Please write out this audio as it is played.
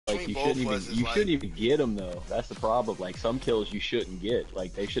like you shouldn't even get them though. That's the problem. Like some kills you shouldn't get.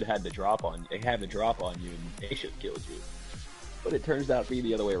 Like they should have had the drop on. They have the drop on you, and they should have killed you. But it turns out to be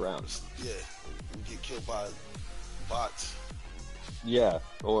the other way around. Yeah, we get killed by bots. Yeah,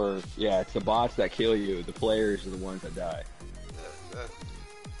 or yeah, it's the bots that kill you. The players are the ones that die. Yeah, exactly.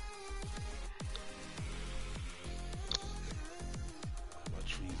 My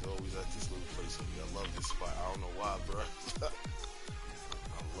tree's always at this little place. I love this spot. I don't know why, bro. I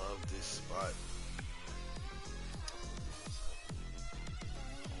love this spot.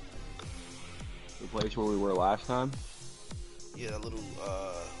 The place where we were last time. Yeah, that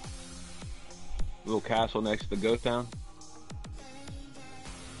little castle next to the ghost town.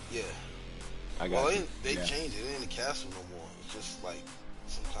 Yeah. I got they changed it. It ain't a castle no more. It's just like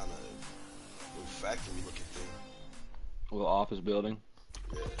some kind of little factory looking thing. A little office building.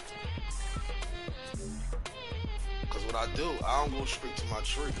 Yeah. Cause what I do, I don't go straight to my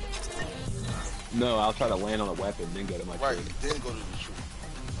tree. No, I'll try to land on a weapon, then go to my tree. Right, then go to the tree.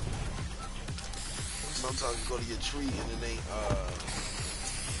 Sometimes you go to your tree and then they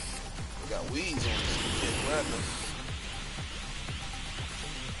got weeds on it, so you can't grab them.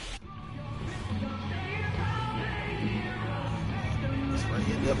 It's right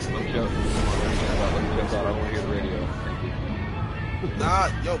here. Yep, let me jump out. I want to hear the radio. Thank you. Nah,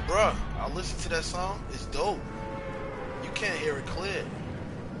 yo, bruh, I listen to that song. It's dope. You can't hear it clear.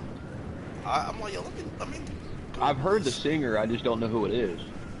 I'm like, yo, let me. I've heard the singer. I just don't know who it is.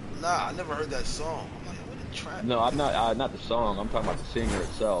 Nah, I never heard that song. I'm like, what a track. No, I'm not. Not the song. I'm talking about the singer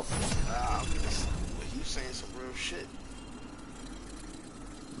itself. Nah, he's saying some real shit.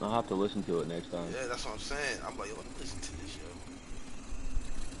 I'll have to listen to it next time. Yeah, that's what I'm saying. I'm like, yo, let me listen to this, yo.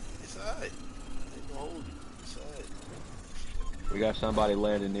 It's alright. Ain't gonna hold you. It's alright. We got somebody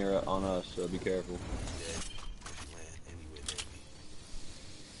landing near on us, so be careful. Yeah, if you land anywhere near me,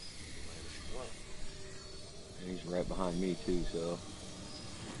 you can land if you want. And he's right behind me too, so.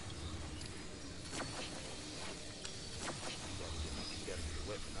 You gotta get a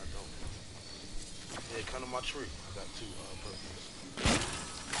weapon. I don't. Yeah, come to my tree. I got two purples.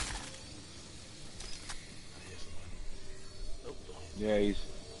 I hear somebody. Nope, don't hear. Yeah, he's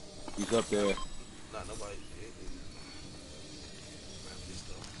up there. Nah, nobody. Grab this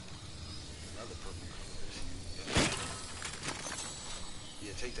though. Another purple color.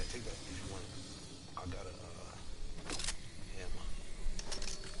 Yeah, take that if you want it. I got a hammer.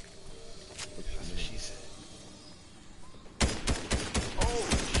 That's what she said. Oh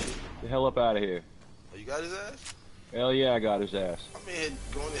shit! The hell up out of here. Oh, you got his ass? Hell yeah, I got his ass. I'm in here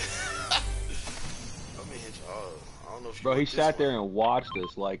going in. I'm in here. I don't know if you Bro, he want this sat there one. and watched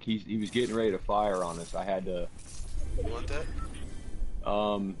us like he was getting ready to fire on us. I had to. You want that?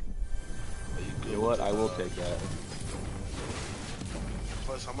 You know what? I will take that.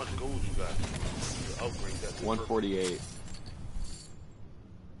 Plus, how much gold you got? To upgrade that to 148. purple.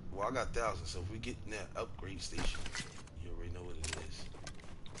 Well, I got 1,000. So if we get in that upgrade station, you already know what it is.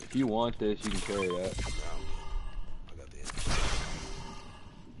 If you want this, you can carry that. I got the energy.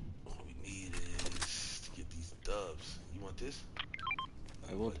 All we need is to get these dubs. You want this?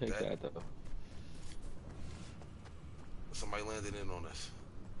 I will take that though. Somebody landed in on us.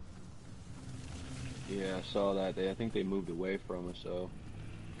 Yeah, I saw that. I think they moved away from us, so.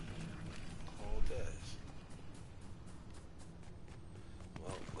 All that.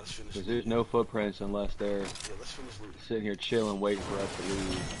 Well, let's finish. Because there's no footprints unless they're let's finish looting. sitting here chilling, waiting for us to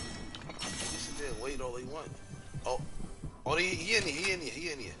leave. They sit there and wait all they want. Oh, he in here.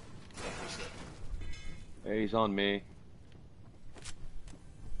 What's that? Hey, he's on me.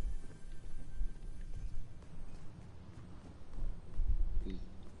 He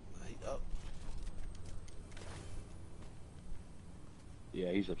up.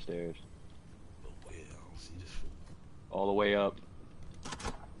 Yeah, he's upstairs. But where? I don't see this fool. All the way up.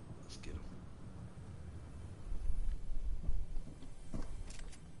 Let's get him.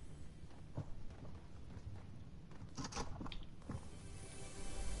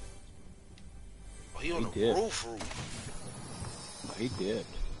 Oh, he on the roof. Oh, he dipped.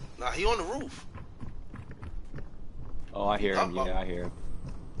 Nah, he on the roof. Oh, I hear him. Yeah, I hear him.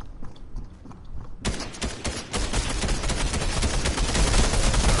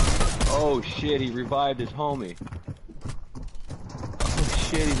 Oh shit, he revived his homie. Oh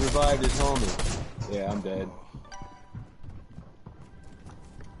shit, he revived his homie. Yeah, I'm dead.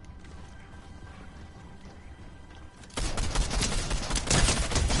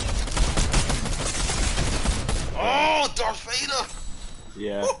 Oh, Darth Vader!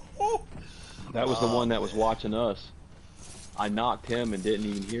 Yeah. That was the one that was watching us. I knocked him and didn't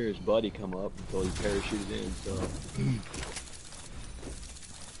even hear his buddy come up until he parachuted in, so.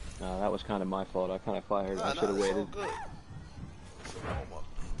 That was kind of my fault. I kind of fired. Nah, I should have it's all waited. good. So,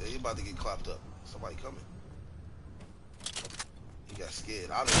 they about to get clapped up. Somebody coming. He got scared.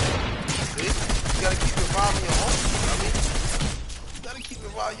 See? You gotta keep reviving your homie. I mean, you gotta keep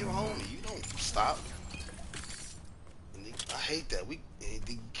reviving your homie. You don't stop. And I hate that. They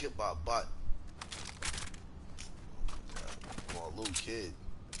get killed by a bot. Or a little kid.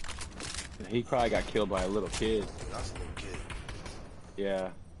 He probably got killed by a little kid. That's a little kid. Yeah.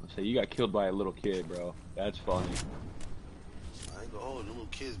 So you got killed by a little kid, bro. That's funny. I ain't gonna hold it. The little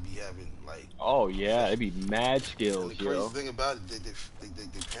kids be having like. Oh yeah, it'd be mad skills, and the crazy thing about it,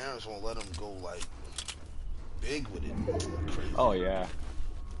 the parents won't let them go like big with it. Crazy. Oh yeah.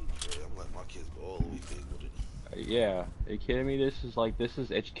 I'm letting my kids go all the way big with it. Yeah. Are you kidding me? This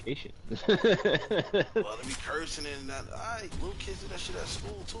is education. Well, they be cursing and that. Alright, little kids do that shit at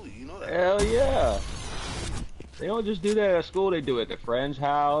school too. You know that. Hell yeah. They don't just do that at school. They do it at their friend's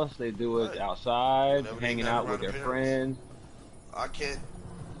house. They do it outside, hanging out with their friends. I can't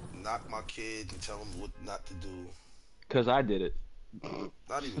knock my kids and tell them what not to do. Cause I did it.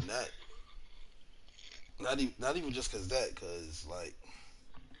 Not even that. Not even just cause that. Cause like,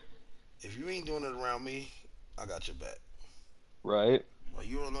 if you ain't doing it around me, I got your back. Right. Well,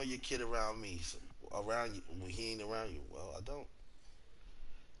 you don't know your kid around me, so around you when he ain't around you. Well, I don't.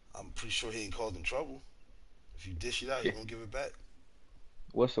 I'm pretty sure he ain't causing trouble. If you dish it out, you're gonna give it back.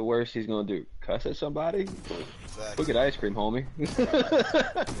 What's the worst he's gonna do? Cuss at somebody? Exactly. Look at ice cream, homie.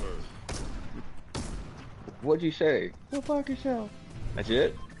 What'd you say? Go fuck yourself. That's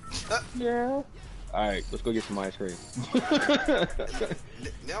it? Yeah. Alright, let's go get some ice cream.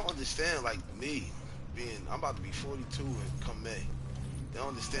 Now understand, like me, I'm about to be 42 and come May. They don't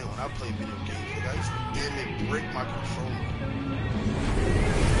understand when I play video games. Like, I used to damn near break my controller.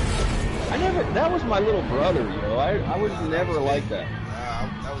 That was my little brother, yo. I was never like that.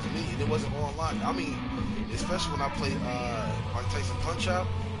 That was me, and it wasn't online. I mean, especially when I played Mike Tyson Punch Out.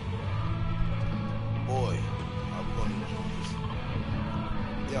 Boy, I'm going to enjoy this.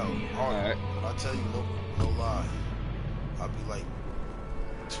 Yo, alright. When I tell you, no lie, I'll be like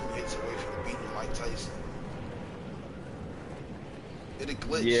 2 hits away from beating Mike Tyson. It'll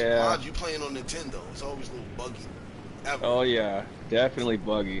glitch. Yeah. Mind you playing on Nintendo, it's always a little buggy. Ever. Oh yeah, definitely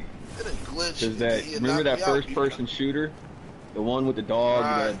buggy. It'll glitch. Cause remember that first person shooter? The one with the dog,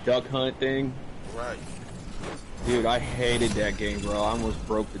 the duck hunt thing? Right. Dude, I hated that game, bro. I almost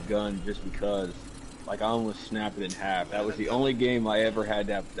broke the gun just because. Like, I almost snapped it in half. That was the only game I ever had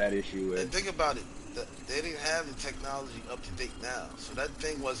that issue with. And think about it. They didn't have the technology up to date now. So that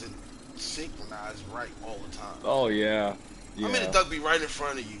thing wasn't synchronized right all the time. Oh, yeah. I mean, the duck be right in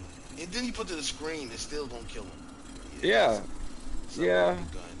front of you. And then you put to the screen and still don't kill him. Yeah. Yeah.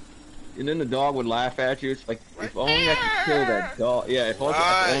 And then the dog would laugh at you. It's like, if only I could kill that dog. Yeah, if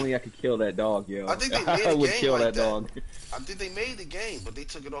only I could kill that dog, yo. I think they made a would game kill like that dog. I think they made the game, but they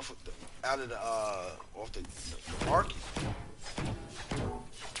took it off of the market.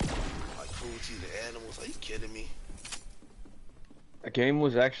 Like cruelty to animals. Are you kidding me? The game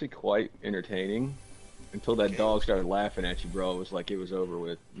was actually quite entertaining until that dog started laughing at you, bro. It was like it was over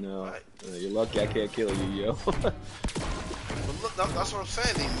with. No, you're lucky I can't kill you, yo. But look, that's what I'm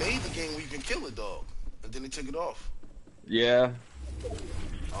saying. They made the game where you can kill a dog, and then they took it off. Yeah.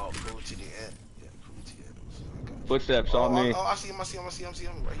 Oh, cruelty to animals. Yeah, cruelty to animals. Footsteps on me. Oh, I see him right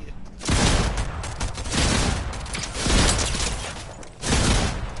here.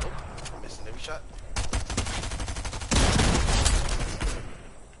 I'm missing every shot.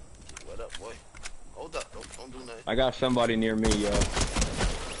 What up, boy? Hold up, don't do nothing. I got somebody near me, yo. And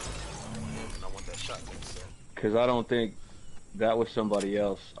I want that shotgun, so. Cause I don't think that was somebody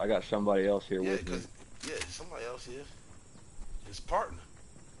else. I got somebody else here with me. Yeah, somebody else here. His partner.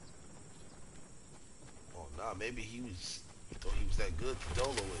 Oh, nah, maybe he thought he was that good to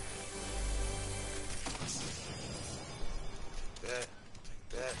dolo it. Take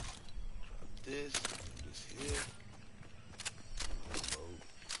that. Drop this. Put this here. Load.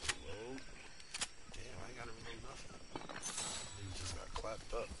 Damn, I ain't gotta reload nothing. He just got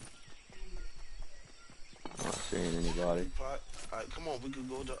clapped up. I'm not seeing anybody. Alright, come on, we could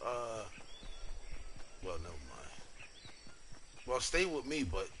go to, well, never mind. Well, stay with me,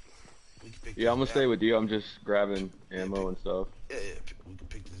 but we can pick. Yeah, I'm gonna stay with you. I'm just grabbing ammo and stuff. Yeah, we can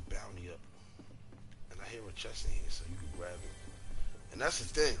pick this bounty up. And I hear a chest in here, so you can grab it. And that's the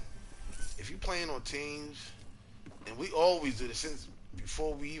thing. If you're playing on teams, and we always do this since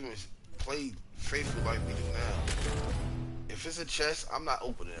before we even played faithful like we do now. If it's a chest, I'm not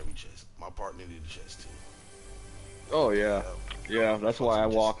opening every chest. My partner needs a chest too. Oh yeah, yeah. That's why I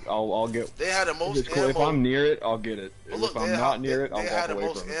walk. I'll get. They had the If most it's cool, if ammo. I'm near it, I'll get it. But And if look, I'm not near it, they I'll walk had the away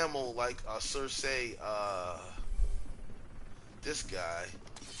most from it. ammo, like Cersei, this guy,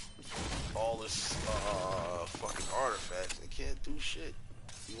 all this fucking artifacts. They can't do shit.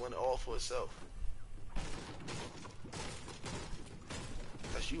 He want it all for itself.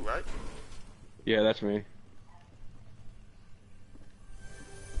 That's you, right? Yeah, that's me.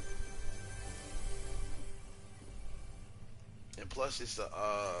 And plus, it's I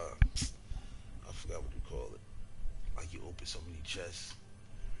forgot what you call it. Like you open so many chests.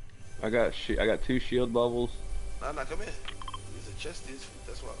 I got 2 shield bubbles. Nah, come in. There's a chest.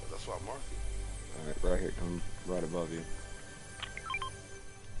 That's why I marked it. All right, right here. I'm right above you. I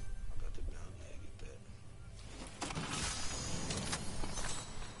got the bounty. I get that.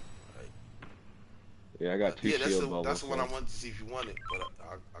 Right. Yeah, I got 2 shield bubbles. That's the one I wanted to see if you wanted, but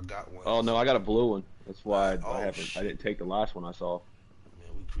I got one. Oh no, I got a blue one. That's why I shit. didn't take the last one I saw.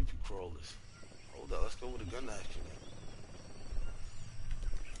 Man, we creepy crawlers. Hold up, let's go with a gun action.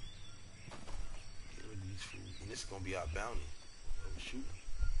 Get rid of these fools. And this is gonna be our bounty. Oh, shoot.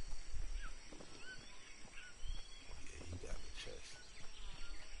 Yeah, you got the chest.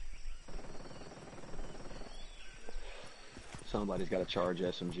 Somebody's got a charge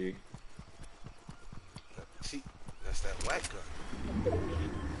SMG. See, that's that whack gun.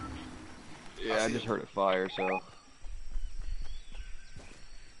 Yeah, I just heard it fire, so. I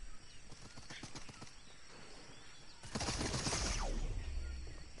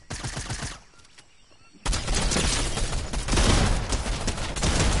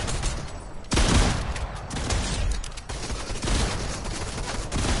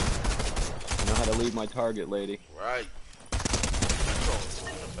know how to leave my target, lady. Right. Oh,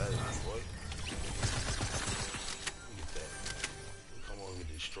 better, boy. Look at that. We come over and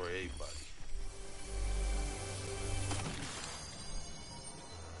destroy everybody.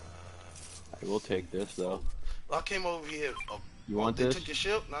 I will take this though. Well, I came over here. You want they this? took your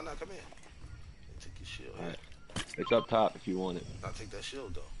shield? No, come here. They took your shield. All right. It's up top if you want it. I'll take that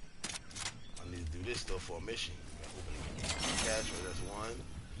shield though. I need to do this though for a mission. Cash, that's one.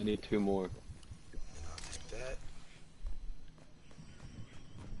 I need 2 more. And I'll take that.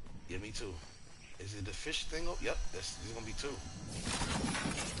 Yeah, me too. Is it the fish thing? Oh, yep, there's gonna be 2.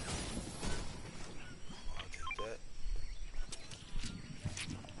 I'll take that.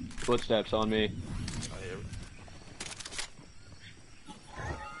 Footsteps on me. I hear it.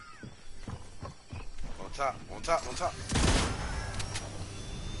 On top, on top, on top.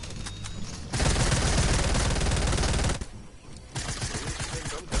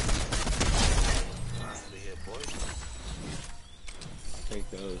 Take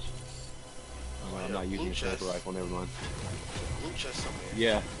those. Oh, I'm not using a sniper rifle, never mind. Blue chest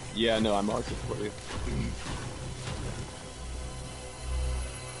somewhere. Yeah, no, I marked it for you.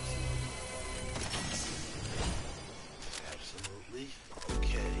 Absolutely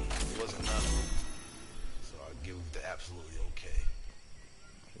okay. It wasn't enough, so I'll give it the absolutely okay.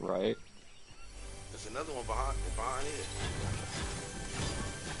 Right. There's another one behind here.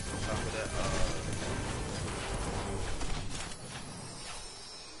 On top of that,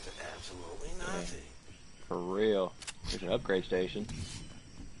 absolutely nothing. For real. There's an upgrade station.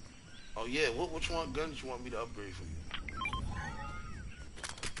 Oh yeah, which one guns you want me to upgrade for you?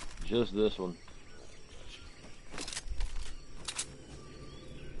 Just this one.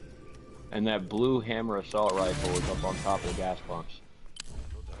 And that blue hammer assault rifle is up on top of the gas pumps.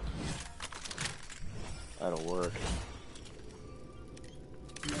 That'll work.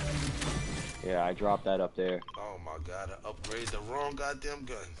 Yeah, I dropped that up there. Oh my god, I upgraded the wrong goddamn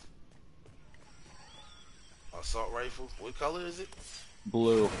gun. Assault rifle. What color is it?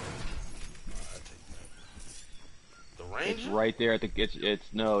 Blue. I take that. The Ranger? It's right there at the.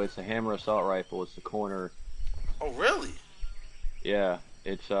 It's a hammer assault rifle. It's the corner. Oh really? Yeah,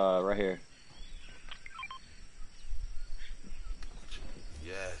 it's right here.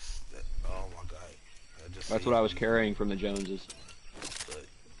 Yes. Oh my god. That's what I was carrying from the Joneses. But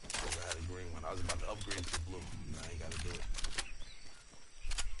I had a green one. I was about to upgrade to blue. I ain't gotta do it.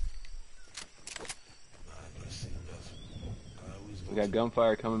 Alright, let's see. We got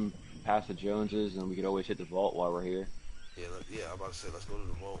gunfire coming past the Joneses, and we could always hit the vault while we're here. Yeah, I'm about to say, let's go to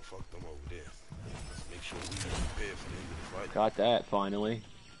the vault. Fuck them over there. Let's make sure we are prepared for the end of the fight. Got that finally.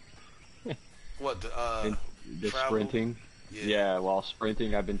 What the travel? Sprinting? Yeah, while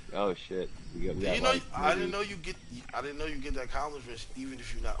sprinting, I've been. Oh shit! We got you know, like, I didn't know you get that accomplishment even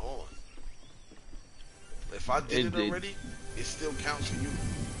if you're not on. If I did it already, it still counts for you.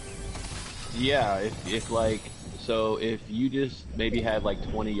 Yeah, if like, so if you just maybe had like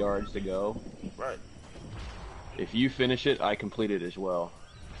 20 yards to go, right, If you finish it, I complete it as well.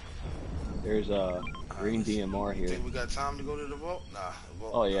 There's a Alright, green let's see. DMR You here. think we got time to go to the vault? Nah, the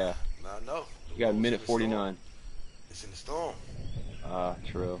vault, Oh yeah, no. The you got a vault's in minute the storm. 49. It's in the storm.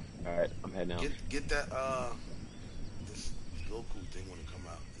 True. All right, I'm heading out. Get that this Goku thing when it come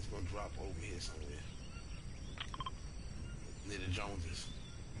out. It's gonna drop over here somewhere near the Joneses.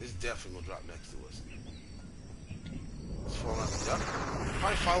 It's definitely gonna drop next to us. It's falling out. Yup. It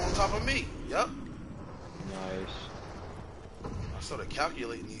might fall on top of me. Yup. Nice. I started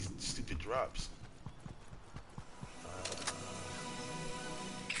calculating these stupid drops.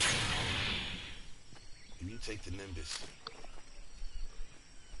 You take the Nimbus.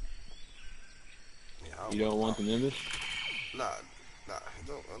 Yeah, You don't want the Nimbus? Nah, it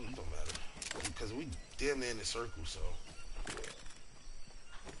don't matter. Because we damn near in the circle, so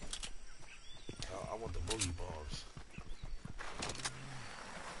I want the boogie bombs.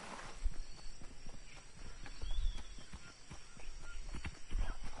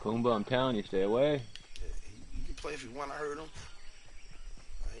 Pumbaa, I'm telling you, stay away. Yeah, you can play if you want. I heard him.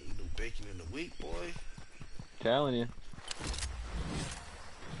 I ain't eat no bacon in the week, boy. Telling you.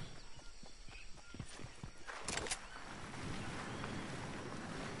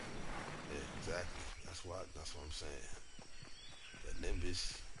 Yeah, exactly. That's what I'm saying. That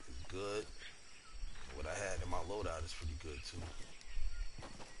Nimbus is good. What I had in my loadout is pretty good too.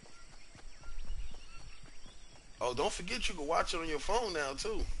 Oh, don't forget you can watch it on your phone now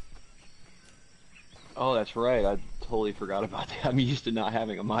too. Oh, that's right. I totally forgot about that. I'm used to not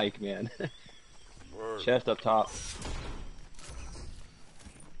having a mic, man. Word. Chest up top.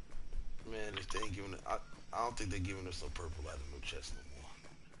 Man, if they ain't giving it, I don't think they're giving us no purple out of no chest no more.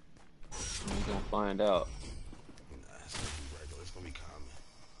 We're gonna find out. Nah, it's gonna be regular. It's gonna be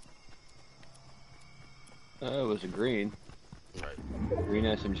common. It was a green. Right. Green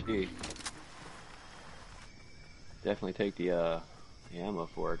SMG. Definitely take the ammo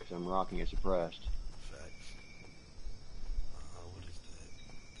for it because I'm rocking it suppressed. Facts. What is that?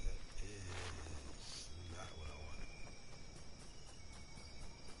 That is not what I want.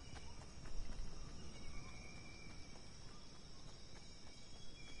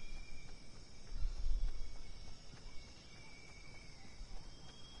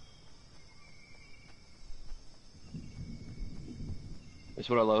 That's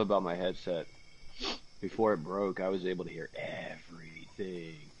what I love about my headset. Before it broke, I was able to hear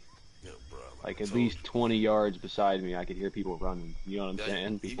everything. Yeah, bro. Like I at told least you. 20 yards beside me, I could hear people running. You know what I'm Yeah,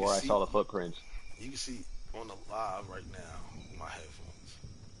 saying? you Before I can saw the see, footprints. you can see on the live right now my headphones.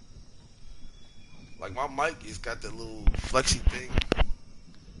 Like my mic is got that little flexi thing.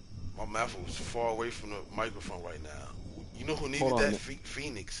 My mouth is far away from the microphone right now. You know who Hold needed on a that? minute.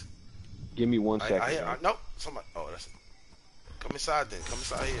 Phoenix. Give me 1 second, I man. no somebody. Oh, that's it. Come inside then. Come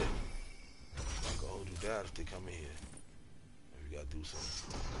inside here. I'm gonna hold you down if they come in here. We gotta do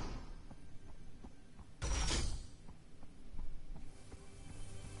something.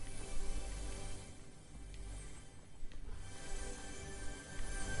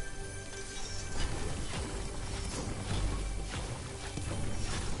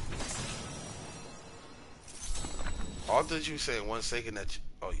 All did you say in 1 second that you,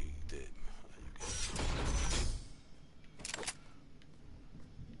 oh, you did. You good.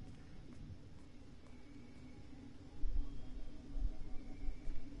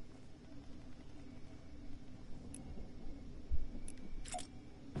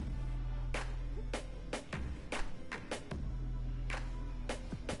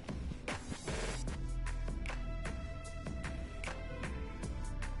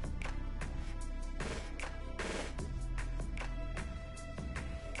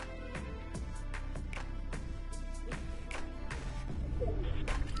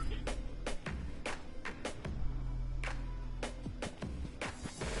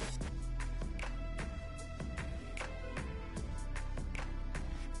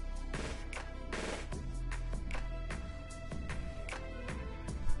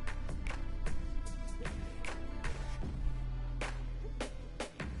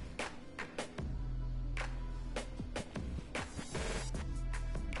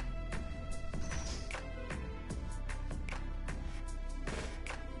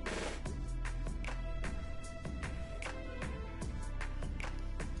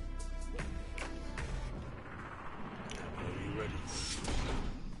 Are you ready?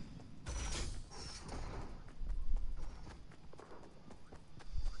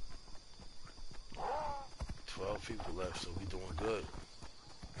 Twelve people left, so we doing good.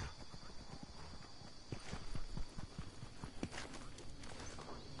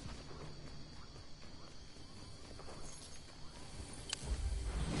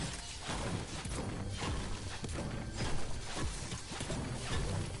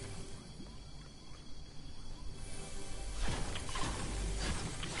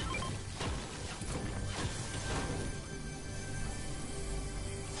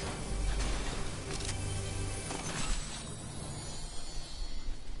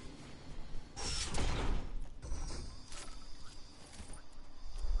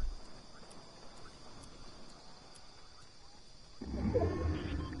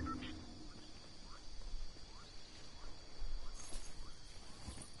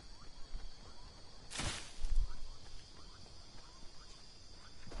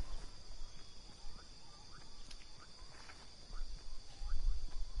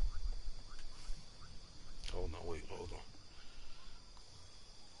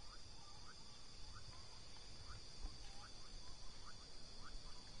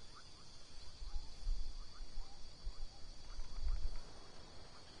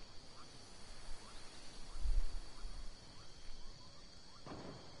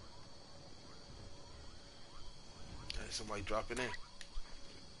 There's somebody dropping in. I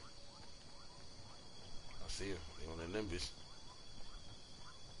see him. They on the Nimbus.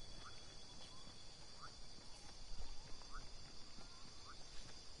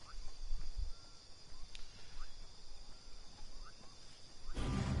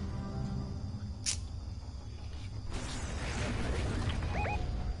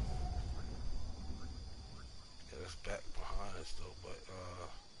 Yeah, that's back behind us though, but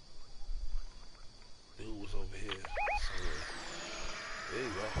dude was over here somewhere. There you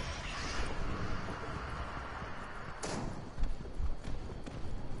go.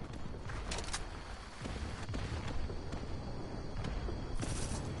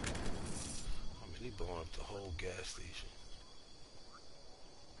 I mean, he blowing up the whole gas station.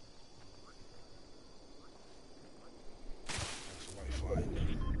 Somebody flying in.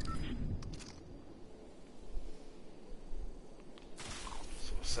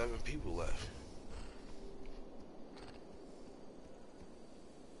 So 7 people left.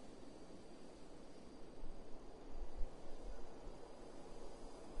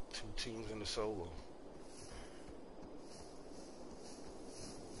 Two teams in the solo.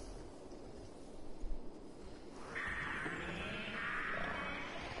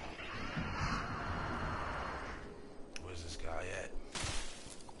 Where's this guy at?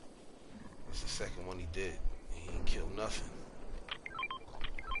 That's the second one he did. He ain't killed nothing.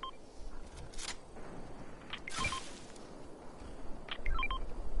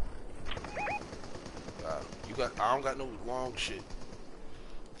 I don't got no long shit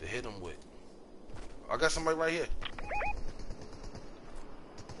to hit him with. I got somebody right here.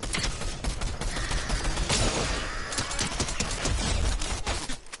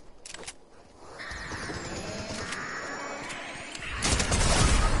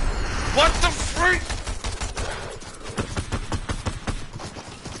 What the freak?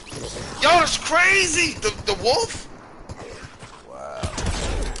 Yo, that's crazy. The wolf? Wow.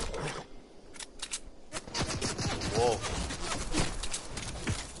 The wolf.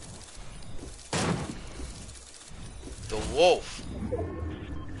 The wolf.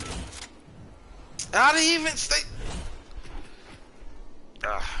 How did he even stay?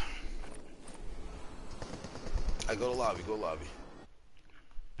 Ah. I go to lobby, go lobby.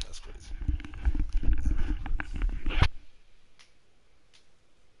 That's crazy.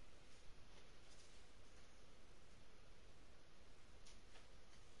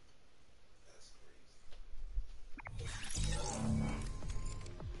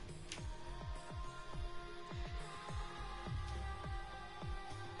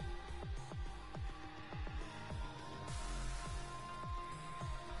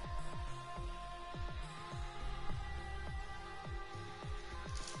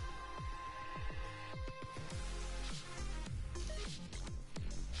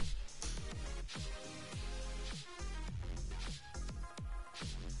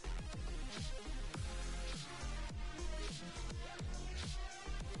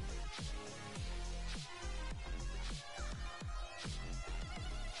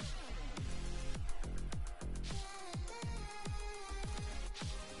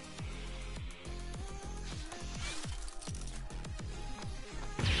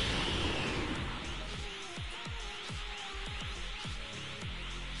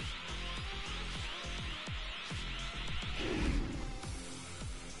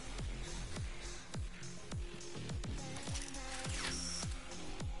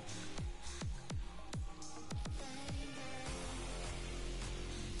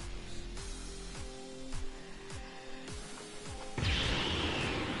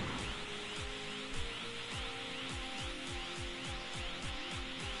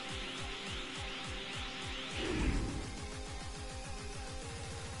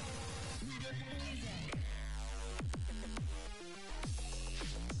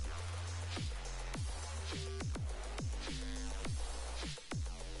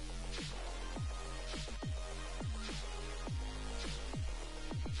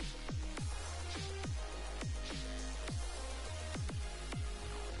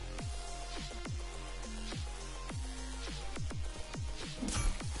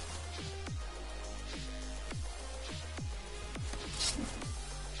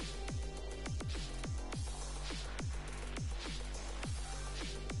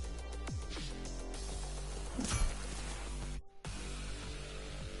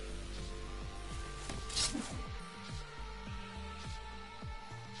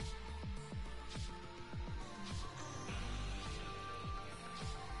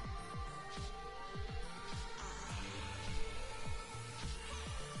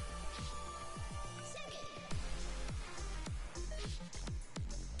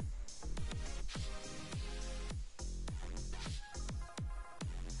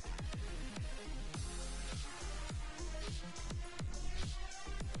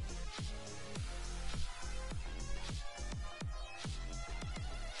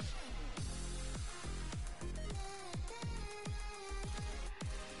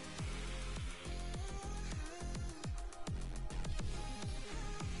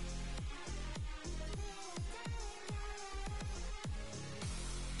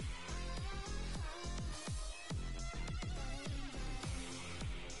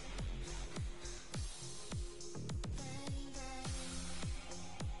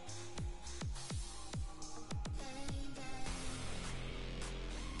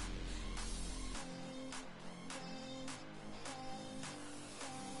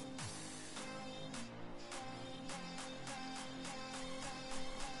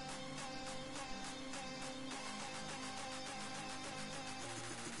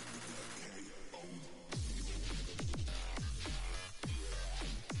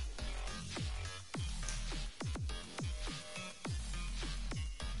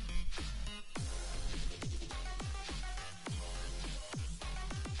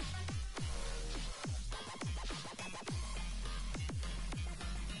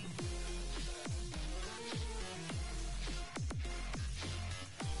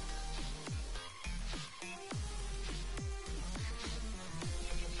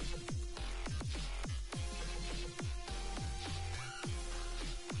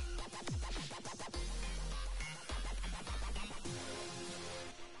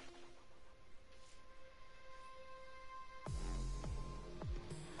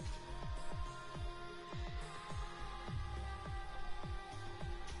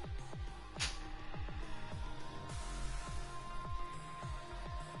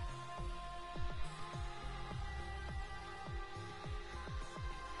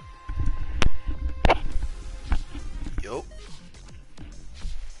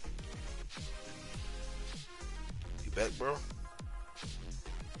 You back, bro?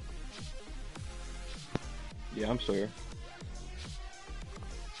 Yeah, I'm still here.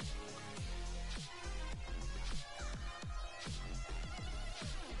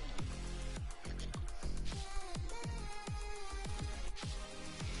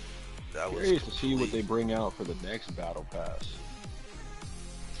 That was Curious to see what they bring out for the next battle pass.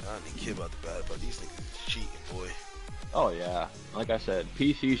 I don't even care about the battle, but these niggas is cheating, boy. Oh yeah, like I said,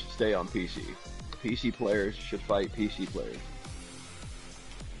 PC should stay on PC. PC players should fight PC players.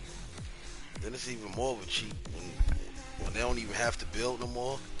 Then it's even more of a cheat when they don't even have to build no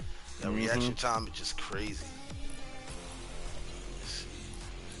more. That reaction time is just crazy.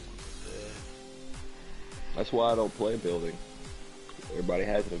 That's why I don't play building. Everybody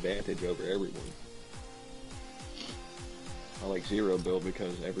has an advantage over everyone. I like zero build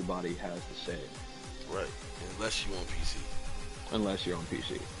because everybody has the same. Right, unless you're on PC. Unless you're on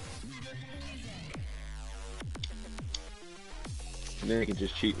PC. And then you can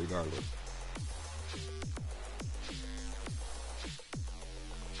just cheat regardless.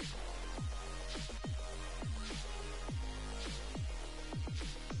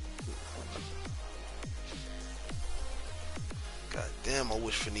 God damn, I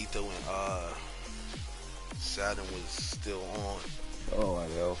wish Finito and Saturn was still on. Oh, I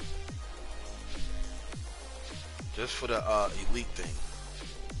know. Just for the elite thing.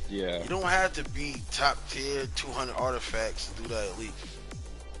 Yeah. You don't have to be top tier 200 artifacts to do that elite.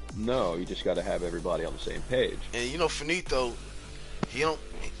 No, you just got to have everybody on the same page. And you know, Finito, he don't,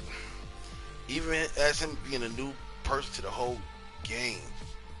 even as him being a new person to the whole game,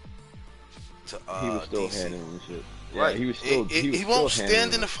 to he was still DC. handling shit. Yeah, Right. he was still. He won't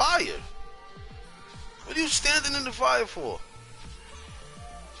stand in the fire. What are you standing in the fire for?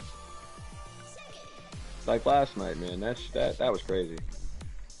 Like last night, man. That was crazy.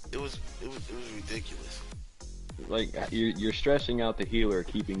 It was ridiculous. Like you're stressing out the healer,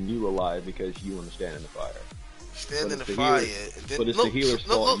 keeping you alive because you want to stand in the fire. Stand in the fire, and then but it's the healer's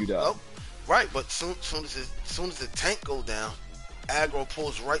fault you die. Right, but soon as the tank go down, aggro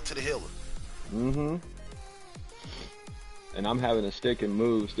pulls right to the healer. Mm-hmm. And I'm having to stick and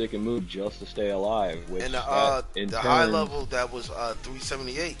move just to stay alive. Which And the turn, high level that was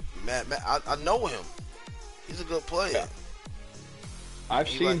 378. Matt, I know him. He's a good player. Yeah. I've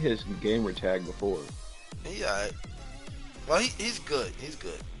seen his gamer tag before. Yeah. Well, he's good. He's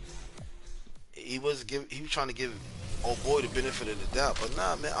good. He was trying to give old boy the benefit of the doubt, but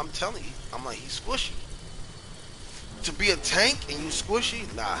nah, man. I'm telling you, I'm like, he's squishy. To be a tank and you squishy,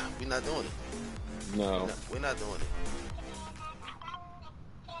 nah, we're not doing it. No, we're not doing it.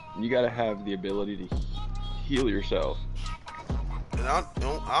 You gotta have the ability to heal yourself. And I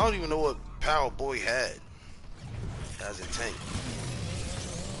don't even know what power boy had as a tank.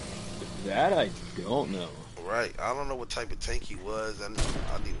 That I don't know. Right, I don't know what type of tank he was. I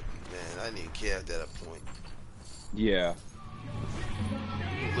didn't even care at that point. Yeah.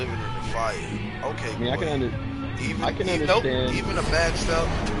 Living in the fire. Okay. I mean, I can understand. Nope, even a maxed out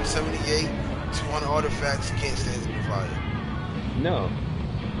 378, 200 artifacts can't stand in the fire. No.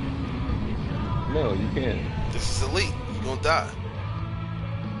 No, you can't. This is elite. You're gonna die.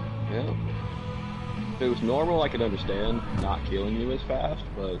 Yeah. If it was normal, I could understand not killing you as fast,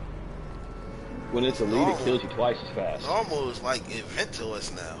 but when it's elite, it kills you twice as fast. Normal is like event to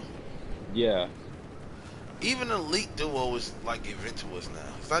us now. Yeah. Even elite duo is like event to us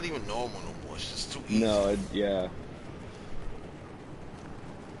now. It's not even normal no more. It's just too easy. No, yeah.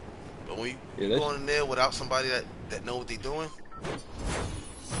 But when you go in there without somebody that know what they're doing,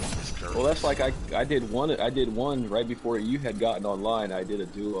 it's crazy. Well, that's like I did one right before you had gotten online. I did a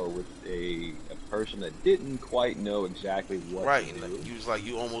duo with a person that didn't quite know exactly what to do. You was like,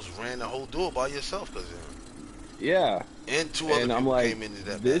 you almost ran the whole duo by yourself because yeah. And two other people came into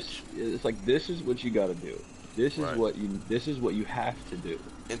that match. It's like, this is what you got to do. This is what you have to do.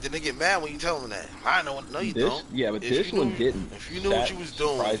 And then they get mad when you tell them that. I know, no, you don't. Yeah, but this one didn't. If you knew what you was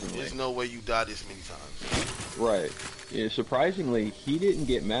doing, there's no way you died this many times. Right. Yeah, surprisingly, he didn't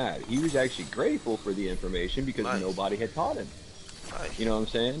get mad. He was actually grateful for the information because nobody had taught him. Nice. You know what I'm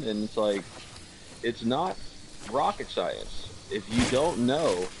saying? And it's like, it's not rocket science. If you don't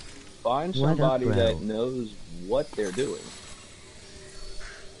know, find somebody that knows what they're doing.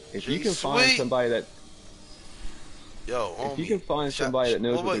 If you can find somebody that... Yo, homie, if you can find somebody that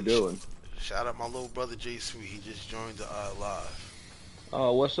knows what they're doing. Shout out my little brother Jay Sweet. He just joined the live.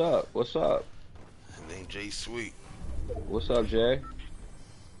 Oh, what's up? What's up? His name Jay Sweet. What's up, Jay?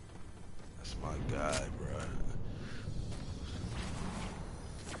 That's my guy,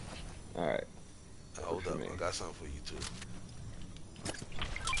 bro. Alright. Hold up, I got something for you too.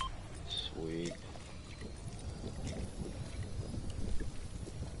 Sweet.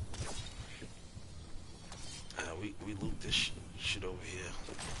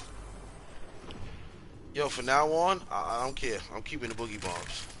 Yo, from now on, I don't care. I'm keeping the boogie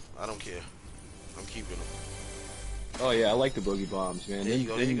bombs. I don't care. I'm keeping them. Oh yeah, I like the boogie bombs, man. There you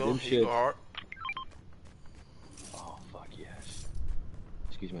go. There you go. Here you go, Harp. Oh fuck yes.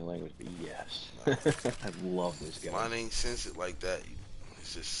 Excuse my language, but yes. I love this guy. Mine ain't sensitive like that.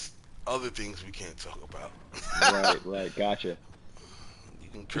 It's just other things we can't talk about. Right. Gotcha. You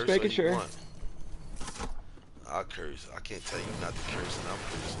can curse just making all you sure. want. I'll curse. I can't tell you not to curse, and I'm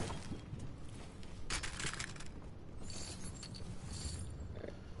cursing.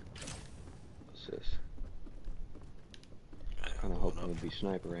 What's this? Kind of hoping it would be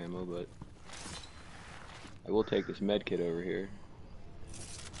sniper ammo, but I will take this med kit over here.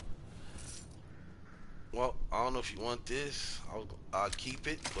 Well, I don't know if you want this. I'll keep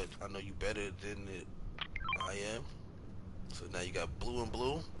it, but I know you better than I am. So now you got blue and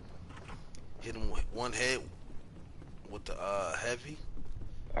blue. Hit him with one head with the heavy.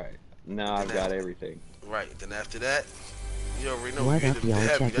 Alright, now I've got everything. Right, then after that, you already know what up,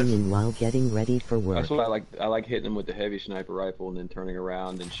 y'all? Checking in while getting ready for work. That's what I like. I like hitting him with the heavy sniper rifle and then turning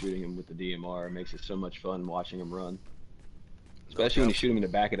around and shooting him with the DMR. It makes it so much fun watching him run. Especially when you shoot him in the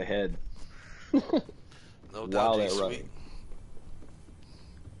back of the head. No doubt, while they're sweet. running.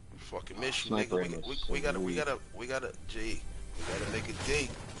 Fucking miss you, nigga. We gotta, G. We gotta make a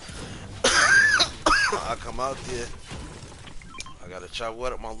date. I come out there. I gotta chop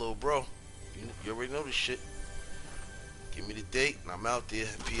what up my little bro. You already know this shit. Give me the date and I'm out there,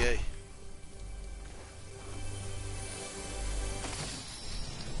 PA.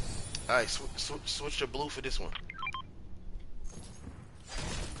 Alright, switch to blue for this one.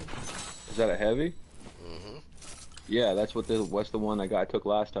 Is that a heavy? Mm-hmm. Yeah, what's the one I took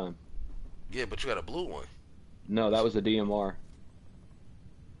last time. Yeah, but you got a blue one. No, that was the DMR.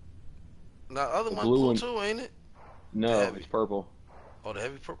 Now, the other one's blue too, ain't it? No, it's purple. Oh, the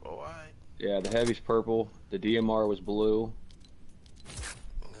heavy purple? Oh, alright. Yeah, the heavy's purple. The DMR was blue.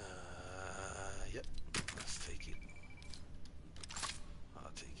 Yep. Let's take it. I'll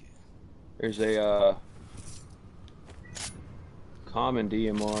take it. There's a common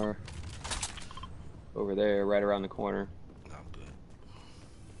DMR over there, right around the corner. I'm good.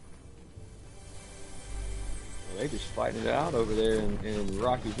 Well, they just fighting it out over there in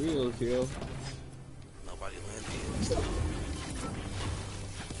Rocky Wheels, yo. Nobody landed in.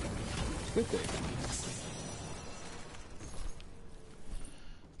 Good thing.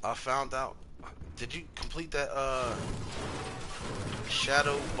 I found out. Did you complete that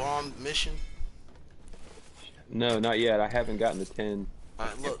shadow bomb mission? No, not yet. I haven't gotten the 10. All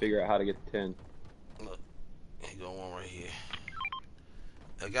right, I can't figure out how to get the 10. Look, here go one right here.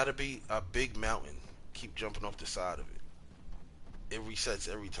 It gotta be a big mountain. Keep jumping off the side of it. It resets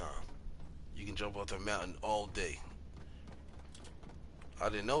every time. You can jump off the mountain all day. I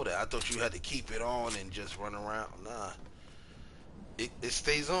didn't know that. I thought you had to keep it on and just run around. Nah. It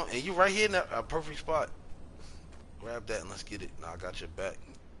stays on. And you right here in a perfect spot. Grab that and let's get it. Now I got your back.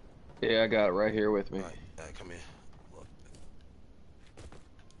 Yeah, I got it right here with me. All right, come here. Look.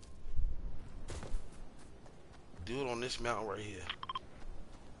 Do it on this mountain right here.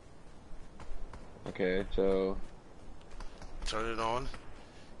 Okay, so... Turn it on.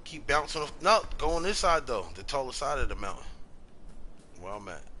 Keep bouncing off. No, go on this side though. The taller side of the mountain. Where I'm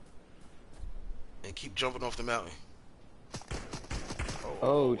at. And keep jumping off the mountain.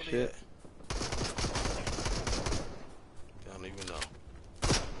 Oh shit. I don't even know.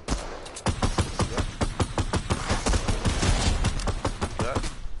 Yep.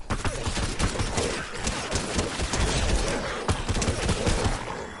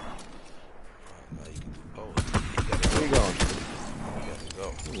 Where you going? You gotta go.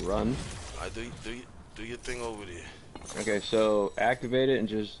 Run. Alright, do your thing over there. Okay, so activate it and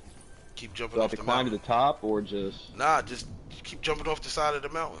just keep jumping off off the the climb mountain. to the top, or just... Nah, just keep jumping off the side of the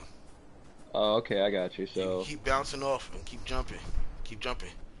mountain. Oh, okay, I got you. So you keep bouncing off and keep jumping. Keep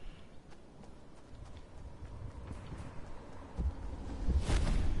jumping.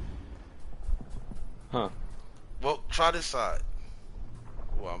 Huh. Well, try this side.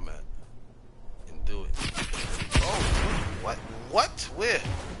 Where I'm at. And do it. Oh, what? What? Where?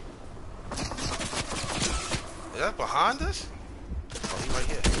 Is that behind us? Oh, he right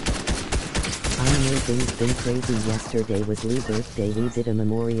here. I know things been crazy. Yesterday was Lou's birthday. We did a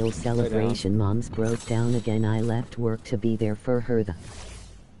memorial celebration. Mom's broke down again. I left work to be there for her.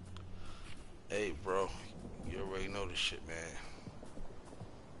 Hey, bro. You already know this shit, man.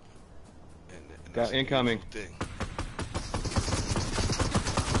 And got incoming. Thing.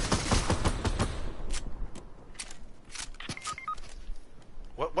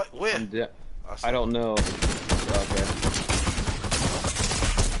 What? Where? I don't know. Okay.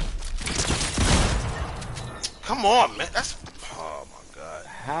 Come on, man. That's. Oh my god.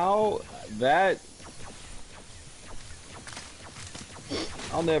 How that?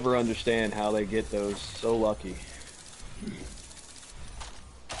 I'll never understand how they get those so lucky.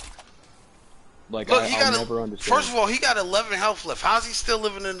 Like, Look, I'll never understand. First of all, he got 11 health left. How's he still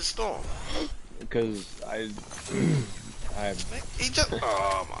living in the storm? Because He just.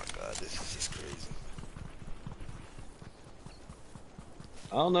 Oh my god, this is just crazy.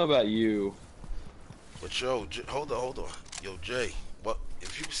 I don't know about you. But yo, hold on. Yo, Jay, what?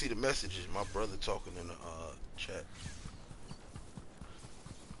 If you can see the messages, my brother talking in the chat.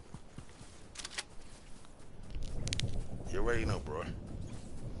 You already know, bro.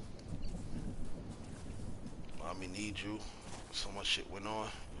 Mommy need you. So much shit went on.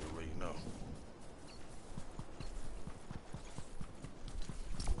 You already know.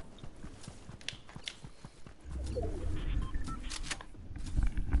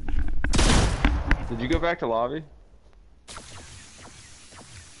 Did you go back to lobby?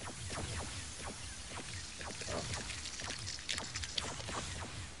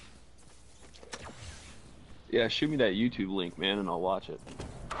 Yeah, shoot me that YouTube link, man, and I'll watch it.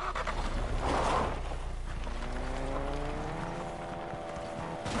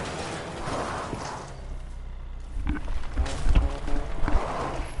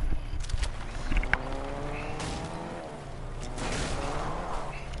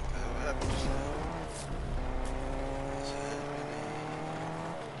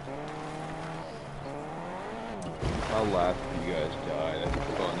 I'll laugh if you guys die. That'd be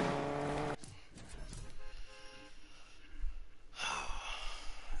fun.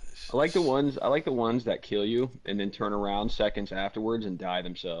 I like the ones that kill you and then turn around seconds afterwards and die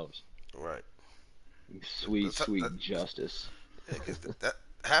themselves. Right. Sweet justice. Yeah, because that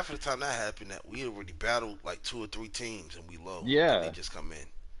half of the time that happened, that we already battled like 2 or 3 teams and we low. Yeah. And they just come in,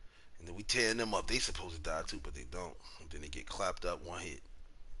 and then we tearing them up. They supposed to die too, but they don't. And then they get clapped up 1 hit.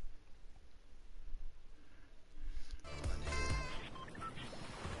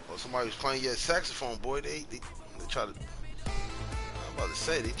 Well, somebody was playing your saxophone, boy. They try to. I'm about to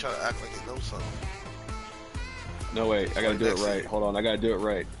say, they try to act like they know something. No, wait, I gotta do it right. Hold on, I gotta do it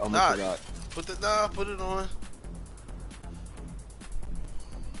right. Almost forgot. Put it on.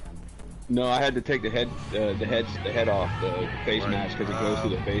 No, I had to take the head off the face mask because it goes through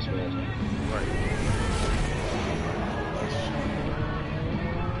the face mask. Right.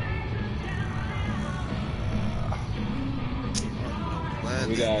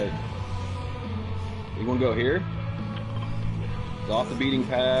 You wanna go here? It's off the beating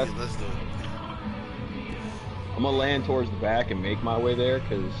path. Yeah, let's do it. I'm gonna land towards the back and make my way there,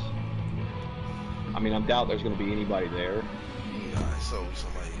 because I mean, I doubt there's gonna be anybody there. Nah, it's always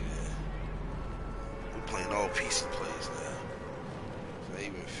somebody there. We're playing all PC players now. It's not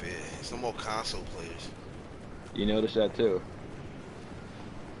even fair. It's no more console players. You notice that too.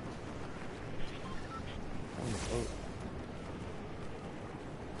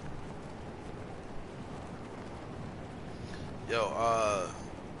 Yo, I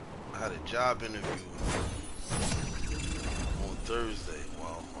had a job interview on Thursday.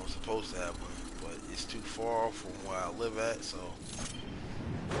 Well, I'm supposed to have one, but it's too far from where I live at, so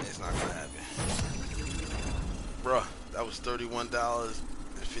it's not gonna happen. Bruh, that was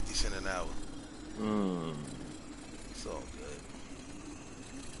 $31.50 an hour. It's all good.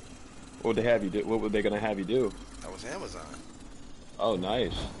 What would they have you do? What were they gonna have you do? That was Amazon. Oh,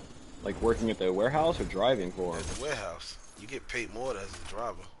 nice. Like working at the warehouse or driving for them? At the warehouse. You get paid more as a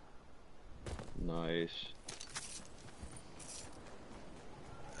driver. Nice.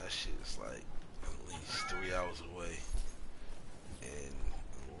 That shit is like at least 3 hours away, and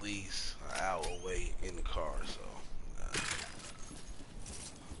at least an hour away in the car. So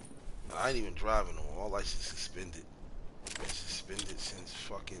I ain't even driving no more. My license suspended. Been suspended since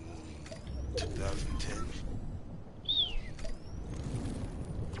fucking 2010.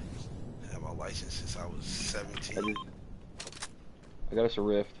 I had my license since I was 17. I got us a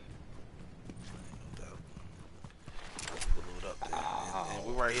rift. No doubt. Blew it up there. And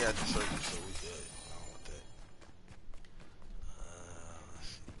we're right here at the circle, so we good. I don't want that. Let's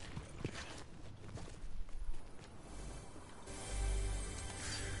see.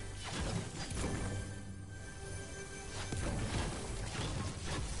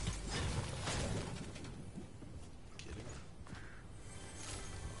 Get him.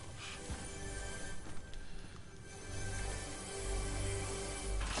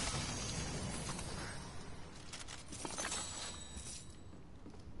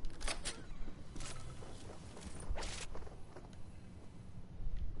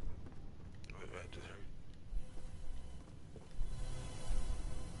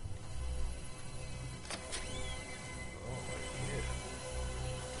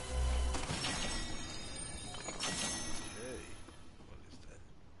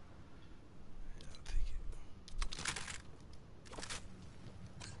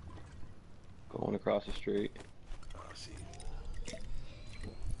 across the street. I see.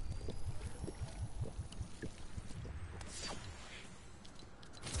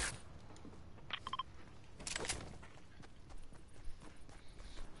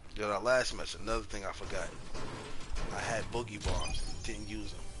 Yo, that last match, another thing I forgot. I had boogie bombs and didn't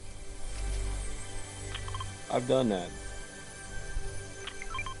use them. I've done that.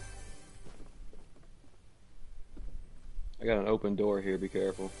 I got an open door here, be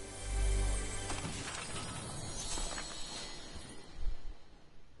careful.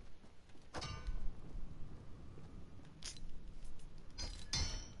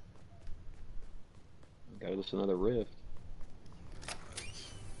 Got us another rift.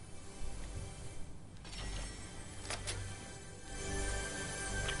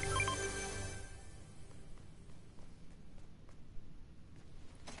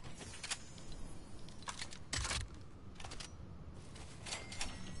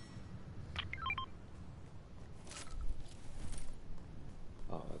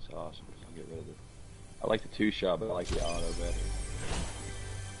 Oh, that's awesome. I'll get rid of it. I like the two-shot, but I like the auto better.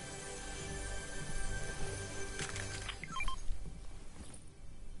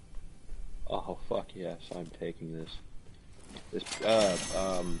 Oh, fuck yes, I'm taking this. This,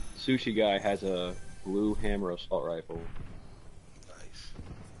 sushi guy has a blue hammer assault rifle. Nice.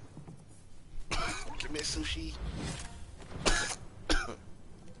 Give me a sushi.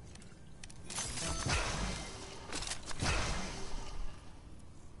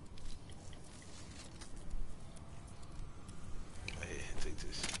 Take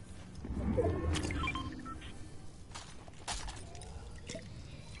this.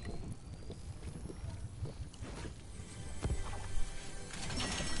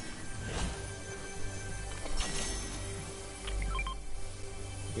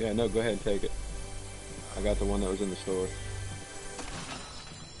 Yeah, no, go ahead and take it. I got the one that was in the store.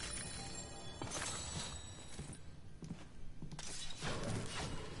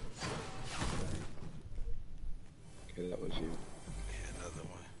 Okay, that was you. Yeah, another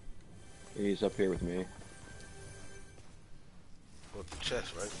one. He's up here with me. With the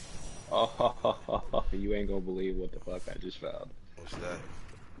chest, right? Oh, you ain't gonna believe what the fuck I just found. What's that?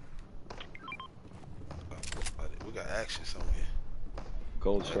 Oh, we got action somewhere.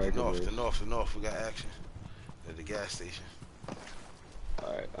 Gold striker. The north, we got action. At the gas station.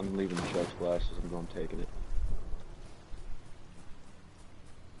 Alright, I'm leaving the chest glasses, I'm taking it.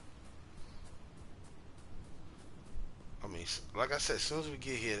 I mean, like I said, as soon as we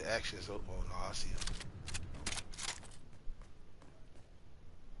get here, the action is over. Oh, no, I see him.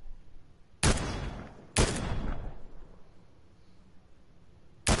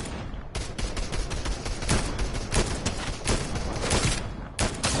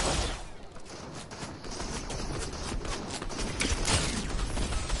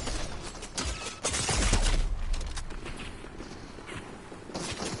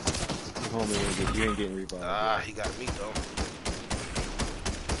 Homie, you ain't getting revived. Ah, he got me though.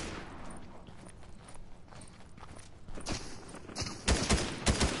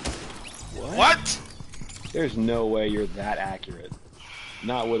 What? There's no way you're that accurate.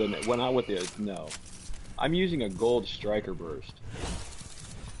 Not with a, well, not with the, no. I'm using a gold striker burst.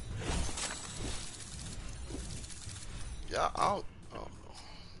 Yeah, I don't know.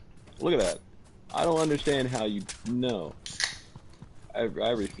 Look at that. I don't understand how you know. I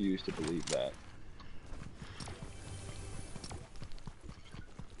refuse to believe that.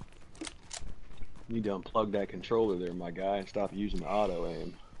 You need to unplug that controller there, my guy, and stop using the auto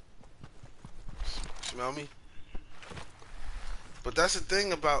aim. Smell me? But that's the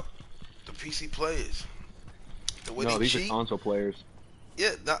thing about the PC players. The way No, they these cheat. are console players.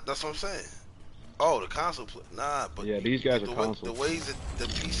 Yeah, that's what I'm saying. Oh, the console play. Nah, but yeah, these guys are console. The ways that the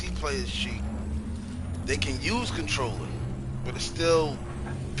PC players cheat, they can use controller, but it's still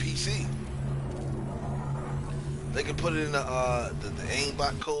PC. They can put it in the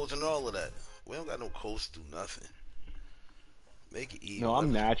aimbot codes and all of that. We don't got no codes to do nothing. Make it easy. No,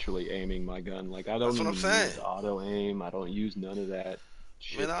 I'm naturally aiming my gun. Like I don't even use auto aim. I don't use none of that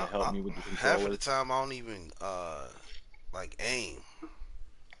shit to help me with the controller. Half of the time, I don't even like aim.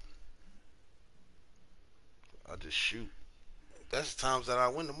 I just shoot. That's the times that I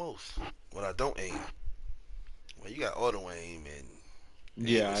win the most. When I don't aim. When you got auto aim and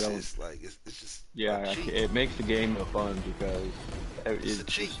yeah, I don't. Like it's just yeah, it makes the game no fun because it's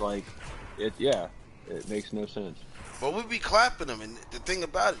just like it. Yeah, it makes no sense. But we be clapping them, and the thing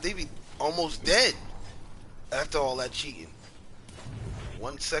about it, they be almost dead after all that cheating.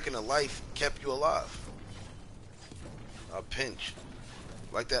 1 second of life kept you alive. A pinch,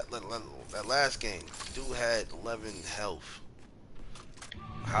 like that last game. Dude had 11 health.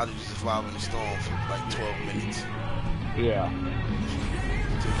 How did you survive in the storm for like 12 minutes? Yeah.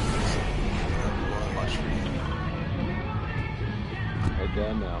 Head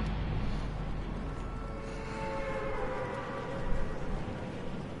down now.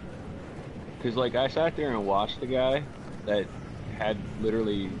 Cause like I sat there and watched the guy that had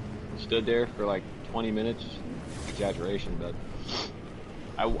literally stood there for like 20 minutes. Exaggeration, but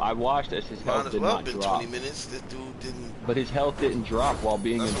I watched as his health did not drop. Might as well have been 20 minutes. This dude didn't. But his health didn't drop while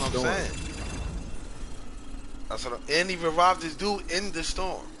being in the storm. That's what I'm saying. That's what and he revived this dude in the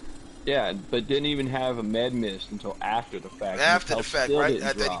storm. Yeah, but didn't even have a med mist until after the fact. After the fact, right?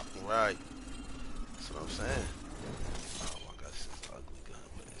 Right. That's what I'm saying. Oh my God, this is an ugly gun,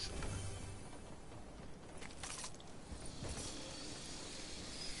 but it's a gun.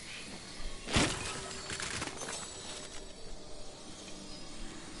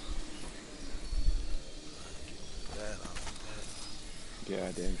 Yeah,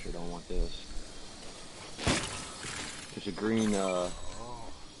 I damn sure don't want this. There's a green, I'm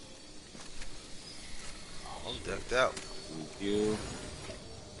decked out. Thank you.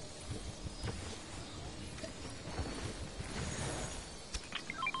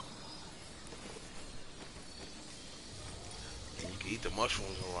 And you can eat the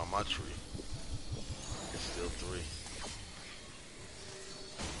mushrooms around my tree. It's still 3.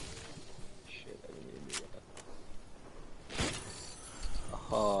 Shit, I didn't even do that.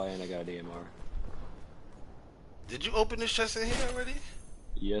 Oh, and I got a DMR. Did you open this chest in here already?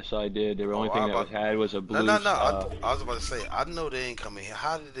 Yes, I did. The only thing that was had was a blue. No. I was about to say, I know they ain't coming here.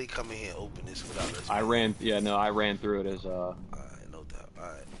 How did they come in here and open this without us? I ran through it as Alright, no doubt.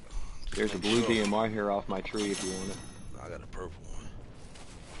 Alright. There's a blue DMR here off my tree if you want it. I got a purple one.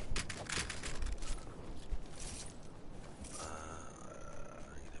 I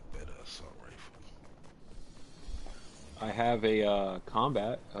need a better assault rifle. I have a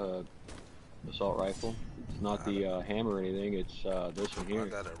combat assault rifle. It's not the hammer or anything. It's this one here. I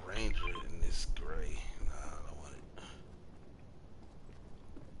got a Ranger in this gray. Nah, I don't want it.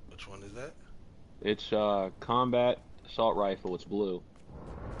 Which one is that? It's combat assault rifle. It's blue.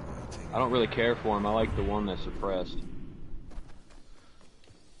 I don't really care for him. I like the one that's suppressed.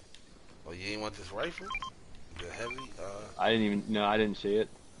 Oh, you ain't want this rifle? The heavy? I didn't even. No, I didn't see it.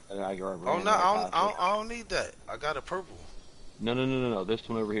 I don't need that. I got a purple. No. This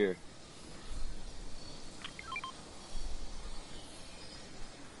one over here.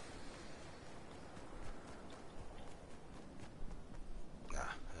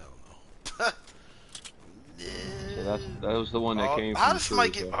 So that was the one that came from. How does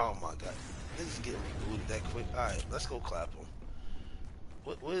somebody get? Oh my God, niggas getting rebooted that quick. All right, let's go clap them.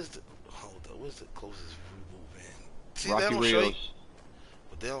 Where's the? Hold up, where's the closest reboot van? See, Rocky they don't Rios. show you,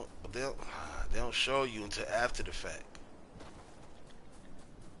 but they don't show you until after the fact.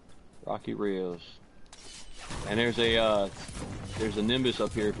 Rocky Rios. And there's a Nimbus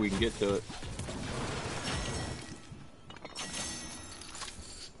up here if we can get to it.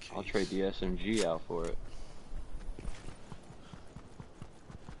 I'll trade the SMG out for it.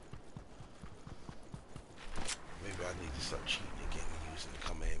 Maybe I need to start cheating again and using the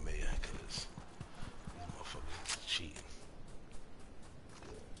Kamehameha because these motherfuckers is cheating.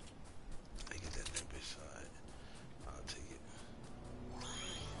 I get that Nimbus side. I'll take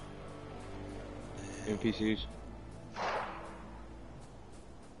it. NPCs.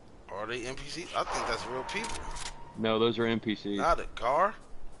 Are they NPCs? I think that's real people. No, those are NPCs. Not a car?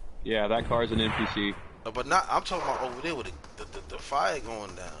 Yeah, that car's an NPC. No, but not. I'm talking about over there with the fire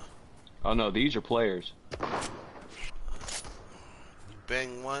going down. Oh no, these are players. You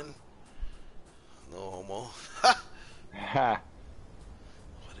bang one. No homo. Ha. I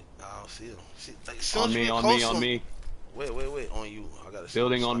don't see him. See, like, On me. Wait. On you. I gotta see.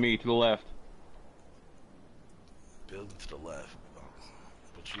 Building on me to the left. Building to the left.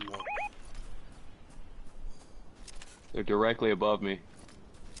 What you want? They're directly above me.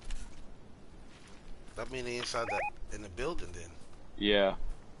 That mean they inside that in the building then? Yeah.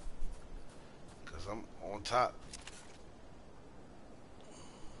 Cause I'm on top.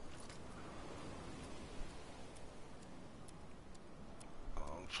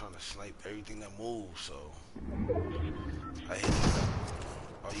 I'm trying to snipe everything that moves, so I hit it.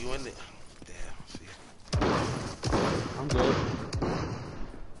 Are you in there? Damn, see. I'm good.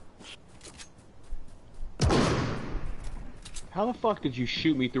 How the fuck did you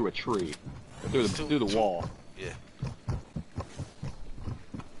shoot me through a tree? Through the wall? Yeah.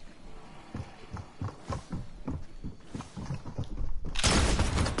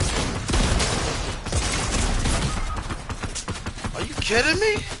 Are you kidding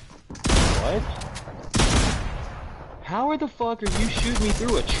me? What? How the fuck are you shooting me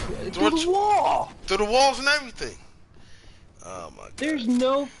through through the wall? Through the walls and everything. Oh my god. There's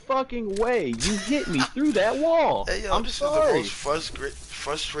no fucking way you hit me through that wall. Hey yo, I'm this sorry. is the most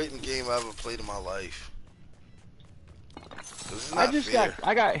frustrating game I ever played in my life. This is not fair.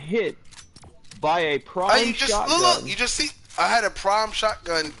 I got hit by a prime shotgun. Look, you just see, I had a prime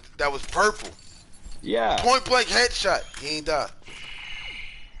shotgun that was purple. Yeah. Point blank headshot. He ain't died.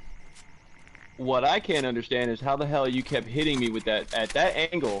 What I can't understand is how the hell you kept hitting me with that at that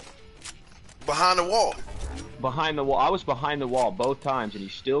angle. Behind the wall. Behind the wall. I was behind the wall both times, and you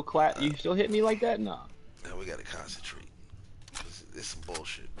still hit me like that? Nah. Now we gotta concentrate. It's some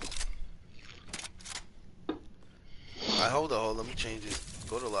bullshit. Alright, hold on. Let me change it.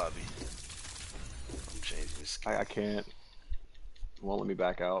 Go to lobby. I'm changing this skin. I can't. It won't let me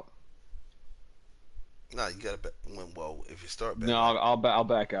back out. Nah, you gotta well, if you start back. No, I'll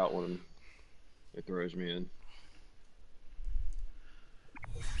back out when it throws me in.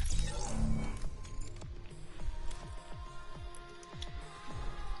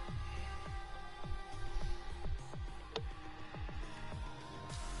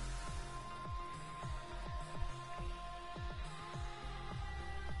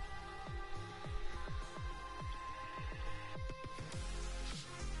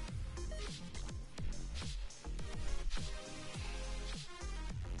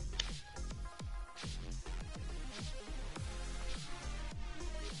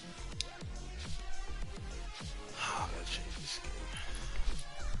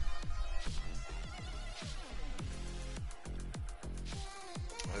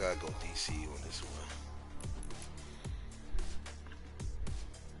 I gotta go DC on this one.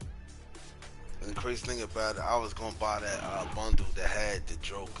 And the crazy thing about it, I was gonna buy that bundle that had the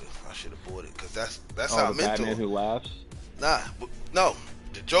Joker. I should have bought it because that's how I meant to. Batman Who Laughs? Nah, no,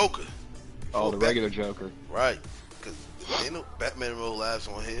 the Joker. Oh, the regular Joker. Right, because ain't no Batman Who Laughs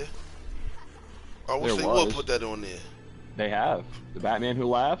on here. I wish they would put that on there. They have the Batman Who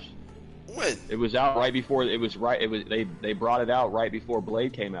Laughs. When? It was out right before they brought it out right before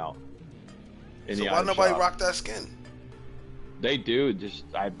Blade came out. So why nobody rock that skin? They do, just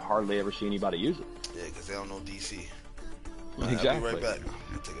I hardly ever see anybody use it. Yeah, because they don't know DC. Exactly. I'll be right back.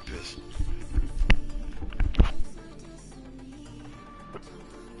 I'll take a piss.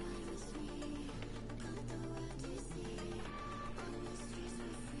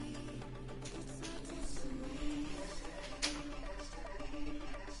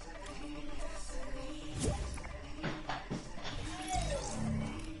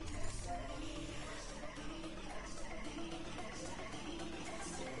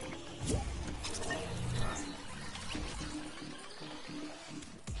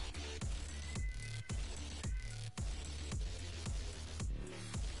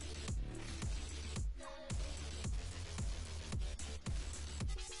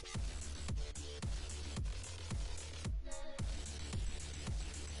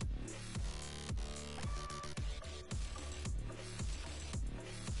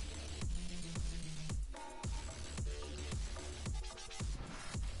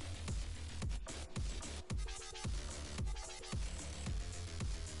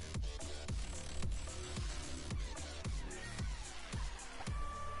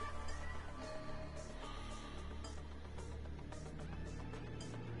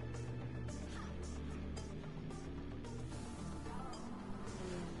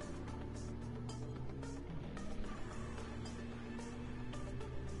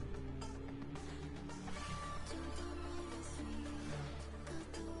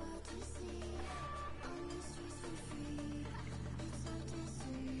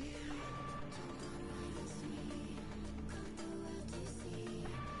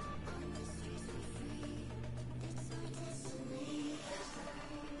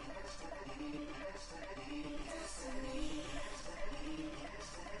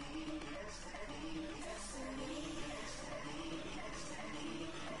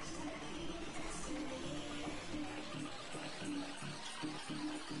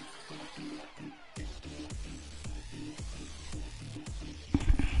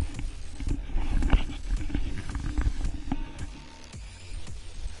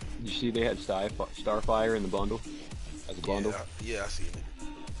 See, they had Starfire in the bundle as a bundle. Yeah, I seen it.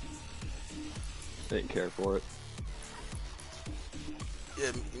 They didn't care for it.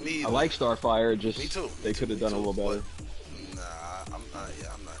 Yeah, me either. I like Starfire. Just me too. They could have done a little better. Nah, I'm not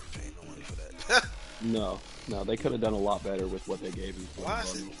paying no money for that. No, they could have done a lot better with what they gave me. Why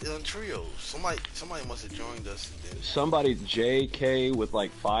is it on trios? Somebody must have joined us. Somebody JK with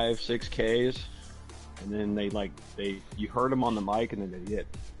like 5-6 Ks, and then you heard them on the mic, and then they hit.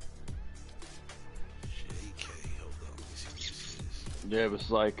 JK, hold up. Yeah, it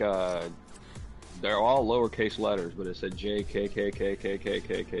was like they're all lowercase letters, but it said J K K K K K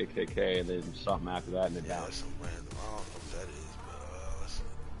K K K K, and then something after that, and then down. That's some random. I don't know what that is, but let's see.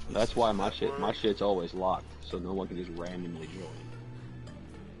 That's why my shit's always locked, so no one can just randomly join.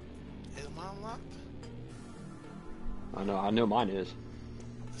 Is mine locked? I know mine is.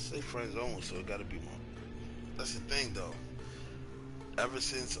 Let's say friends only, so it gotta be one. That's the thing though. Ever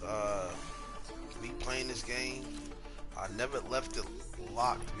since me playing this game, I never left it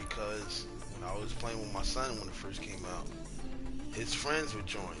locked because when I was playing with my son when it first came out, his friends would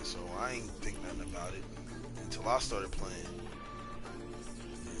join, so I ain't think nothing about it until I started playing.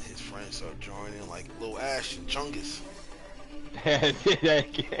 And his friends started joining, like Lil Ash and Chungus. Lil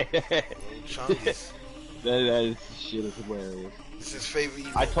Chungus. That shit is hilarious. It's his favorite.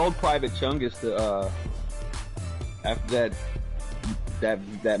 I told Private Chungus to after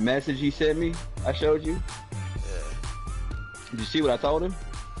that message he sent me, I showed you. Yeah. Did you see what I told him?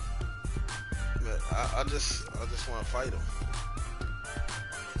 Man, I just want to fight him.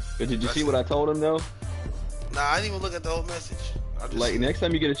 But did you see what I told him though? Nah, I didn't even look at the whole message. Like next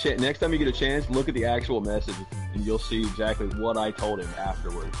time you get a chance, look at the actual message, and you'll see exactly what I told him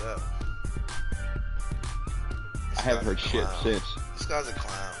afterwards. Yeah. I haven't heard shit since. This guy's a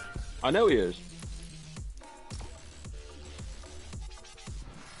clown. I know he is.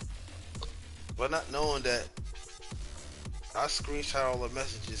 But not knowing that I screenshot all the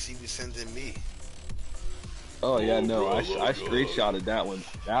messages he was sending me. Oh yeah, no, I screenshotted that one.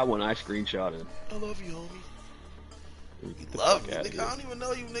 That one I screenshotted. I love you, homie. You love me, nigga. I don't even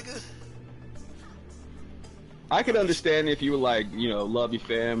know you, nigga. I could understand if you were like, you know, love you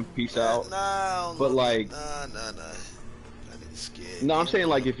fam, peace out. Nah, but like, nah. That nigga's scared. No, I'm saying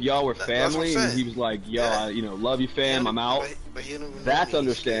like if y'all were family and he was like, yo, yeah. You know, love you fam, I'm out. But he don't even that's know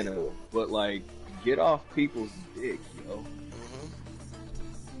understandable. But like, get off people's dick, yo.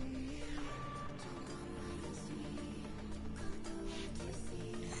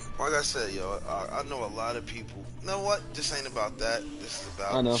 Like I said, yo, I know a lot of people. You know what? This ain't about that. This is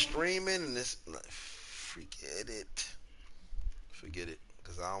about streaming, and this. Forget it. Forget it,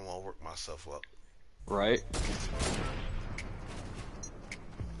 because I don't want to work myself up. Right.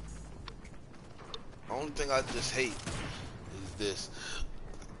 The only thing I just hate is this.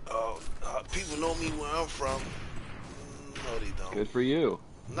 People know me where I'm from. No, they don't. Good for you.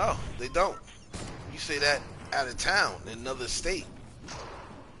 No, they don't. You say that out of town, in another state.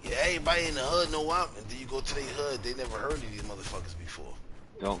 Yeah, everybody in the hood know I'm, and then you go to their hood, they never heard of these motherfuckers before.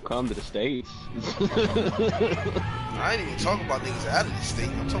 Don't come to the States. I ain't even talking about niggas out of the state.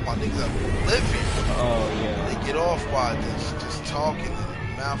 I'm talking about niggas that live here. Oh, yeah. They get off by this, just talking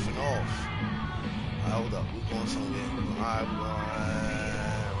and mouthing off. Right, hold up, we're going somewhere. Alright, we're going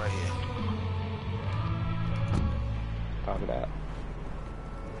right here. Copy that.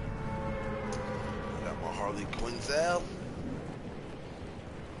 Got my Harley Quinzel.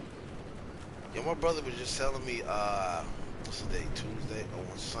 Yo, my brother was just telling me, what's the day? Tuesday? Oh,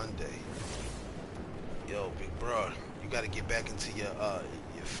 on Sunday. Yo, big bro, you gotta get back into your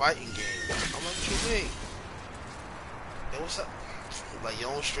fighting game. I'm like, what you mean? Yo, what's up? Like, you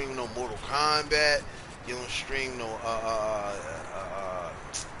don't stream no Mortal Kombat. You don't stream no,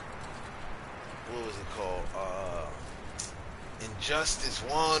 what was it called? Injustice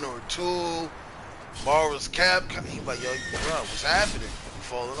 1 or 2. Marvel's Capcom. He like, yo, bro, what's happening? You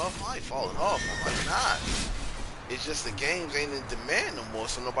falling off? I ain't falling off. I'm like, nah. It's just the games ain't in demand no more,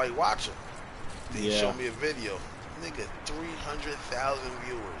 so nobody watch them. They show me a video. Nigga, 300,000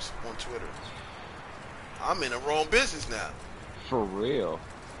 viewers on Twitter. I'm in the wrong business now. For real.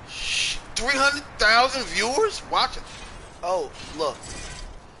 300,000 viewers watching. Oh, look.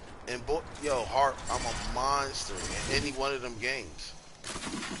 And yo, Harp, I'm a monster in any one of them games.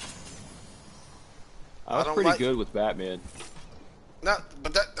 I was pretty good with Batman.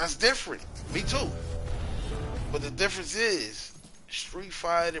 But that's different. Me too. But the difference is, Street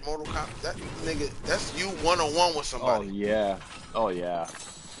Fighter, Mortal Kombat, that nigga, that's you one-on-one with somebody. Oh, yeah. Oh, yeah.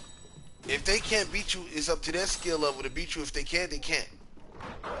 If they can't beat you, it's up to their skill level to beat you. If they can't, they can't.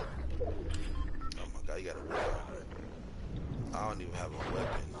 Oh my god, you got a weapon. I don't even have a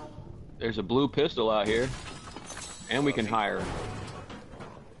weapon. There's a blue pistol out here. And we can hire.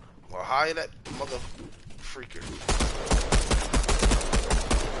 Well, hire that mother freaker.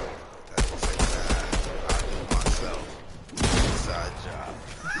 Inside job.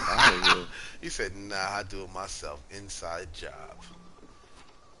 He said, nah, I do it myself. Inside job.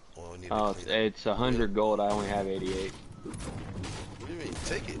 Well, it's 100 gold. I only have 88. What do you mean?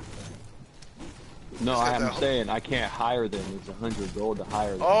 Take it. No, I'm saying I can't hire them. It's 100 gold to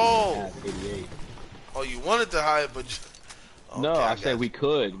hire them. Oh. I have 88. Oh, you wanted to hire, but No, Okay, I said we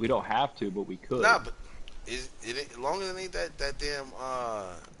could. We don't have to, but we could. Nah, but as long as it ain't that damn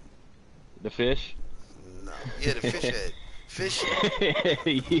The fish? no. Yeah, the fish head. Fish.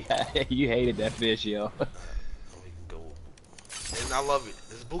 Yeah, you hated that fish, yo. We can go. And I love it.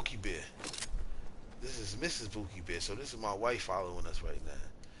 It's Bookie Bear. This is Mrs. Bookie Bear, so this is my wife following us right now.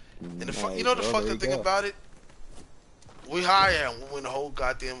 And the you know the fucking thing about it? We hire him. We win the whole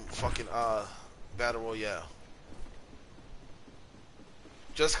goddamn fucking battle royale.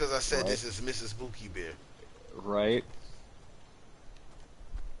 Just because I said this is Mrs. Bookie Bear. Right.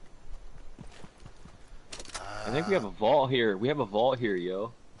 I think we have a vault here. We have a vault here,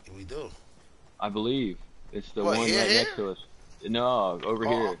 yo. Yeah, we do. I believe. It's the one right next to us. No, over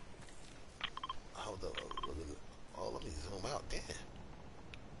here. Hold up. Oh, let me zoom out. Damn.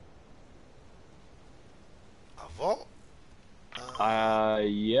 A vault?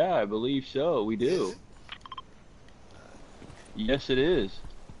 Yeah, I believe so. We do. Yes, it is.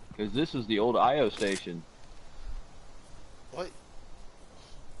 Because this is the old IO station. What?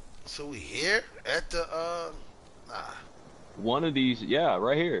 So we here at the nah. One of these, yeah,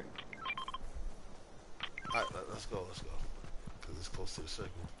 right here. Alright, let's go. Cause it's close to the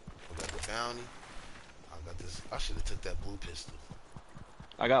circle. I got the bounty. I got this. I should have took that blue pistol.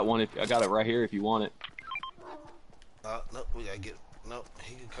 I got one. I got it right here if you want it. No, we gotta get. No,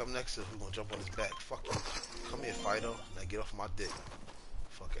 he can come next to us. We're gonna jump on his back. Fuck you. Come here, Fido. Now get off my dick.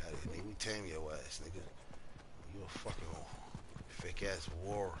 Fuck out of here, nigga. We tame your ass, nigga. You a fucking fake ass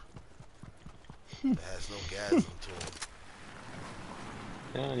war that has no gas to him.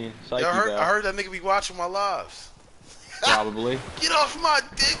 Yeah, I heard that nigga be watching my lives. Probably. Get off my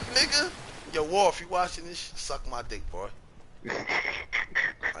dick, nigga. Yo, War, if you watching this shit, suck my dick, boy.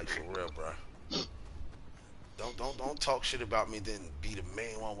 Like for real, bro. Don't talk shit about me, then be the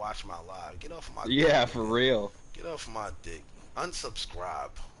main one watching my live. Get off my dick. Yeah, for real. Get off my dick.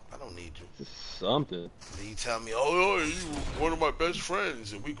 Unsubscribe. I don't need you. Something. Then you tell me, oh, you one of my best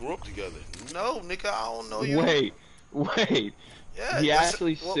friends, and we grew up together. No, nigga, I don't know you. Wait. Yeah, he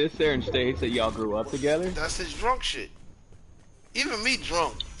actually sits there and states that y'all grew up together? That's his drunk shit. Even me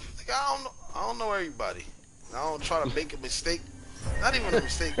drunk. Like, I don't know everybody. I don't try to make a mistake. Not even a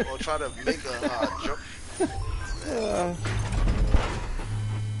mistake, or try to make a joke.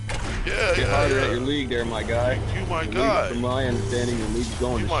 Get harder at your league there, my guy. You my guy. From my understanding, your league's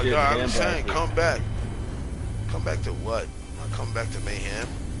going to shit. You my guy. I'm saying, come back. Come back to what? I come back to mayhem.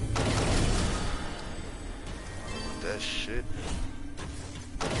 That shit.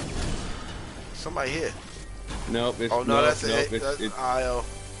 Somebody here. Nope. It's, oh no, that's it's IO.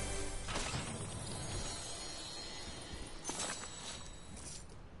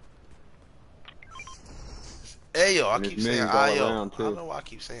 Hey yo, I keep saying IO. I don't know why I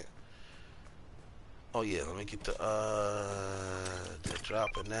keep saying. Oh yeah, let me get the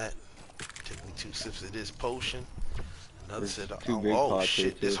dropping that. Take me 2 sips of this potion. Another set of oh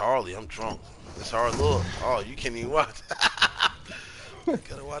shit, this Harley, I'm drunk. This Harley, look. Oh, you can't even watch.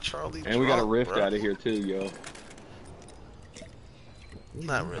 Gotta watch Harley. And drunk, we got a rift out of here too, yo.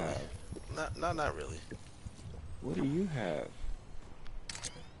 Not really. Not really. What do you have?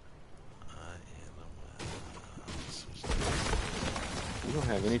 You don't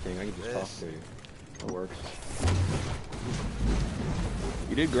have anything. I can just talk to you. That works.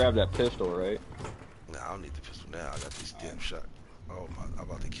 You did grab that pistol, right? Nah, I don't need the pistol now. I got this damn shot. Oh my! I'm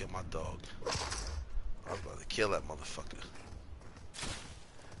about to kill my dog. I was about to kill that motherfucker.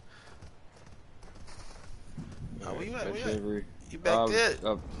 Where you at? Where you at? You back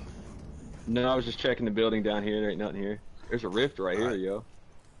there? No, I was just checking the building down here. There ain't nothing here. There's a rift right here, yo.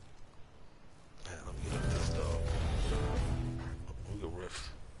 Man, let me get up this dog. We can rift.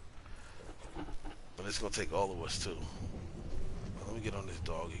 But it's gonna take all of us too. Let me get on this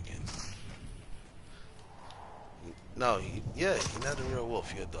dog again. No, you're not a real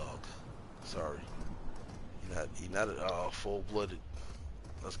wolf. You're a dog. Sorry. You're not a full-blooded.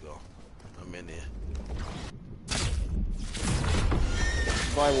 Let's go. I'm in there.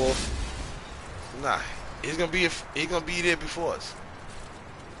 Bye, wolf. Nah, he's gonna be there before us.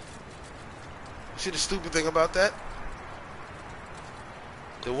 See the stupid thing about that?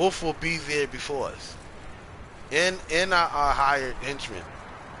 The wolf will be there before us. In our hired henchmen.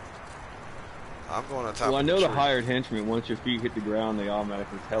 I'm going on top. Well, I know the hired henchmen. Once your feet hit the ground, they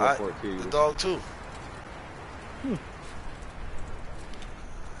automatically teleport to you. The dog too.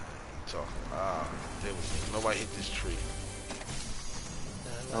 Nobody hit this tree.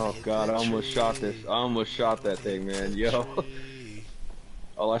 Oh God, I almost shot this. I almost shot that thing, man. Yo.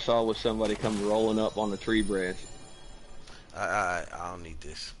 All I saw was somebody come rolling up on the tree branch. I don't need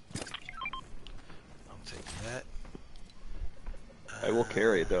this. I'm taking that. I will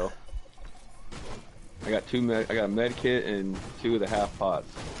carry it though. I got I got a med kit and 2 of the half pots.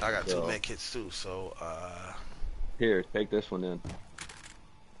 I got 2 med kits too, so here, take this one then.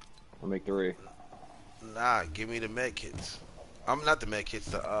 I'll make 3. Nah, give me the med kits. I'm not the med kits,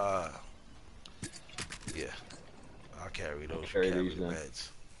 the yeah. I'll carry those. Carry Carry these the then. meds.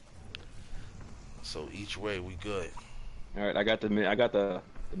 So each way we good. Alright, I got the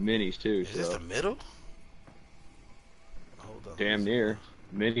minis too. Is this the middle? Hold on. Damn near.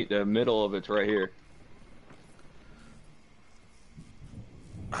 The middle of it's right here.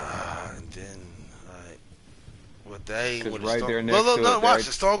 And then, alright. What they? Because right there next look, to look, it. watch.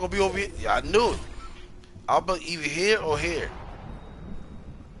 The storm gonna be over here. Yeah, I knew it. I'll be either here or here.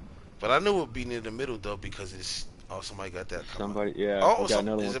 But I knew it would be near the middle though because it's. Oh, somebody got that. Somebody, yeah. Oh, got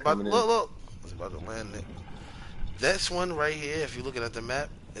another one coming in. Look. It's about to land there. This one right here, if you're looking at the map,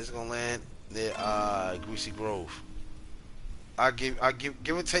 it's gonna land near Greasy Grove. I give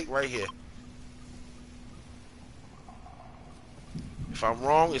and take right here. If I'm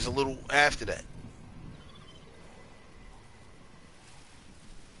wrong, it's a little after that.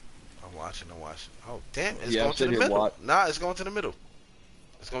 I'm watching. Oh damn, it's going to the middle. Nah, it's going to the middle.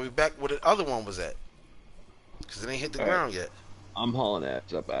 It's gonna be back where the other one was at. Cause it ain't hit the ground yet. I'm hauling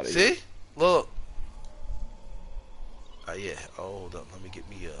ass up out of here. See? Look. Yeah. Oh, hold up. Let me get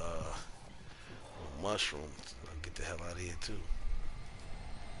me a mushroom. I'll get the hell out of here too.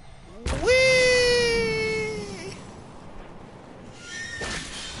 Whee!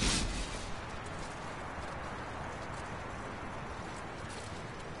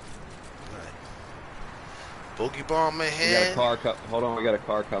 Alright. Boogie bomb in hand. We got a car hold on, we got a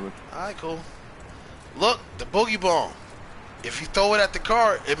car coming. Alright, cool. Look, the boogie bomb. If you throw it at the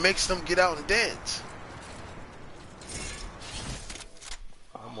car, it makes them get out and dance.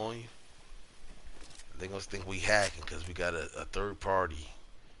 I'm on you. They're gonna think we hacking because we got a third party.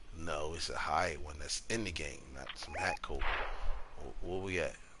 No, it's a high one that's in the game, not some hack code. Where we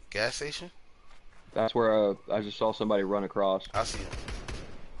at? Gas station? That's where I just saw somebody run across. I see him.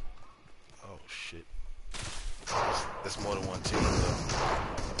 Oh shit. That's more than one team though.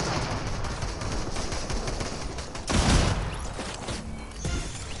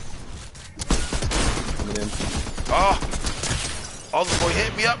 Oh! Oh, the boy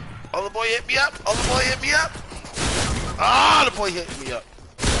hit me up! Oh, the boy hit me up! Oh, the boy hit me up! Ah, the boy hit me up!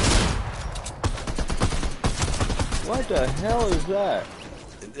 What the hell is that?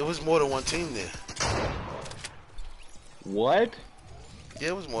 It was more than one team there. What? Yeah,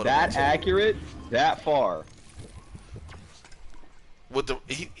 it was more than one team. That accurate? That far? With the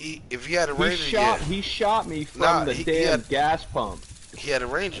if he had a ranger, he shot me from the damn gas pump. He had a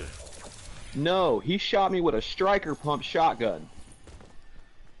ranger. No, he shot me with a striker pump shotgun.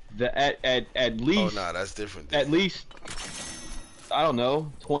 At least. Oh no, that's different. At least, I don't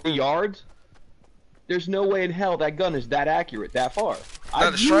know, 20 yards. There's no way in hell that gun is that accurate that far.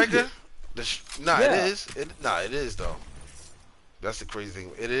 Not the striker. Yeah. It is. It is though. That's the crazy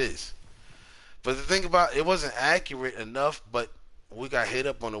thing. It is. But the thing about it wasn't accurate enough. But we got hit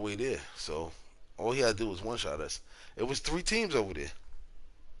up on the way there. So all he had to do was one shot us. It was 3 teams over there.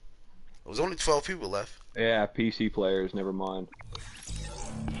 It was only 12 people left. Yeah, PC players, never mind.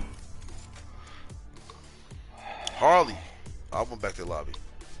 Harley. I went back to the lobby.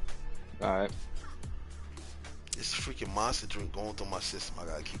 Alright. This freaking monster drink going through my system. I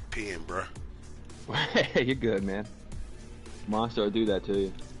gotta keep peeing, bruh. You're good, man. Monster will do that to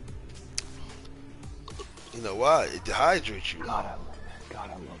you. You know why? It dehydrates you. God, I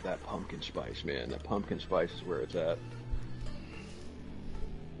love that pumpkin spice, man. That pumpkin spice is where it's at.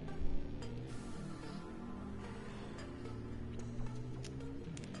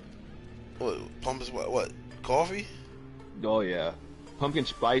 What? Pump is what? Coffee? Oh yeah. Pumpkin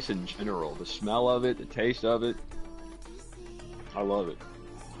spice in general. The smell of it, the taste of it. I love it.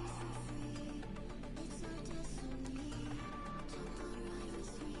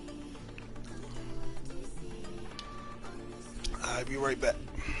 I'll be right back.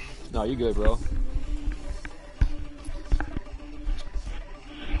 No, you good, bro.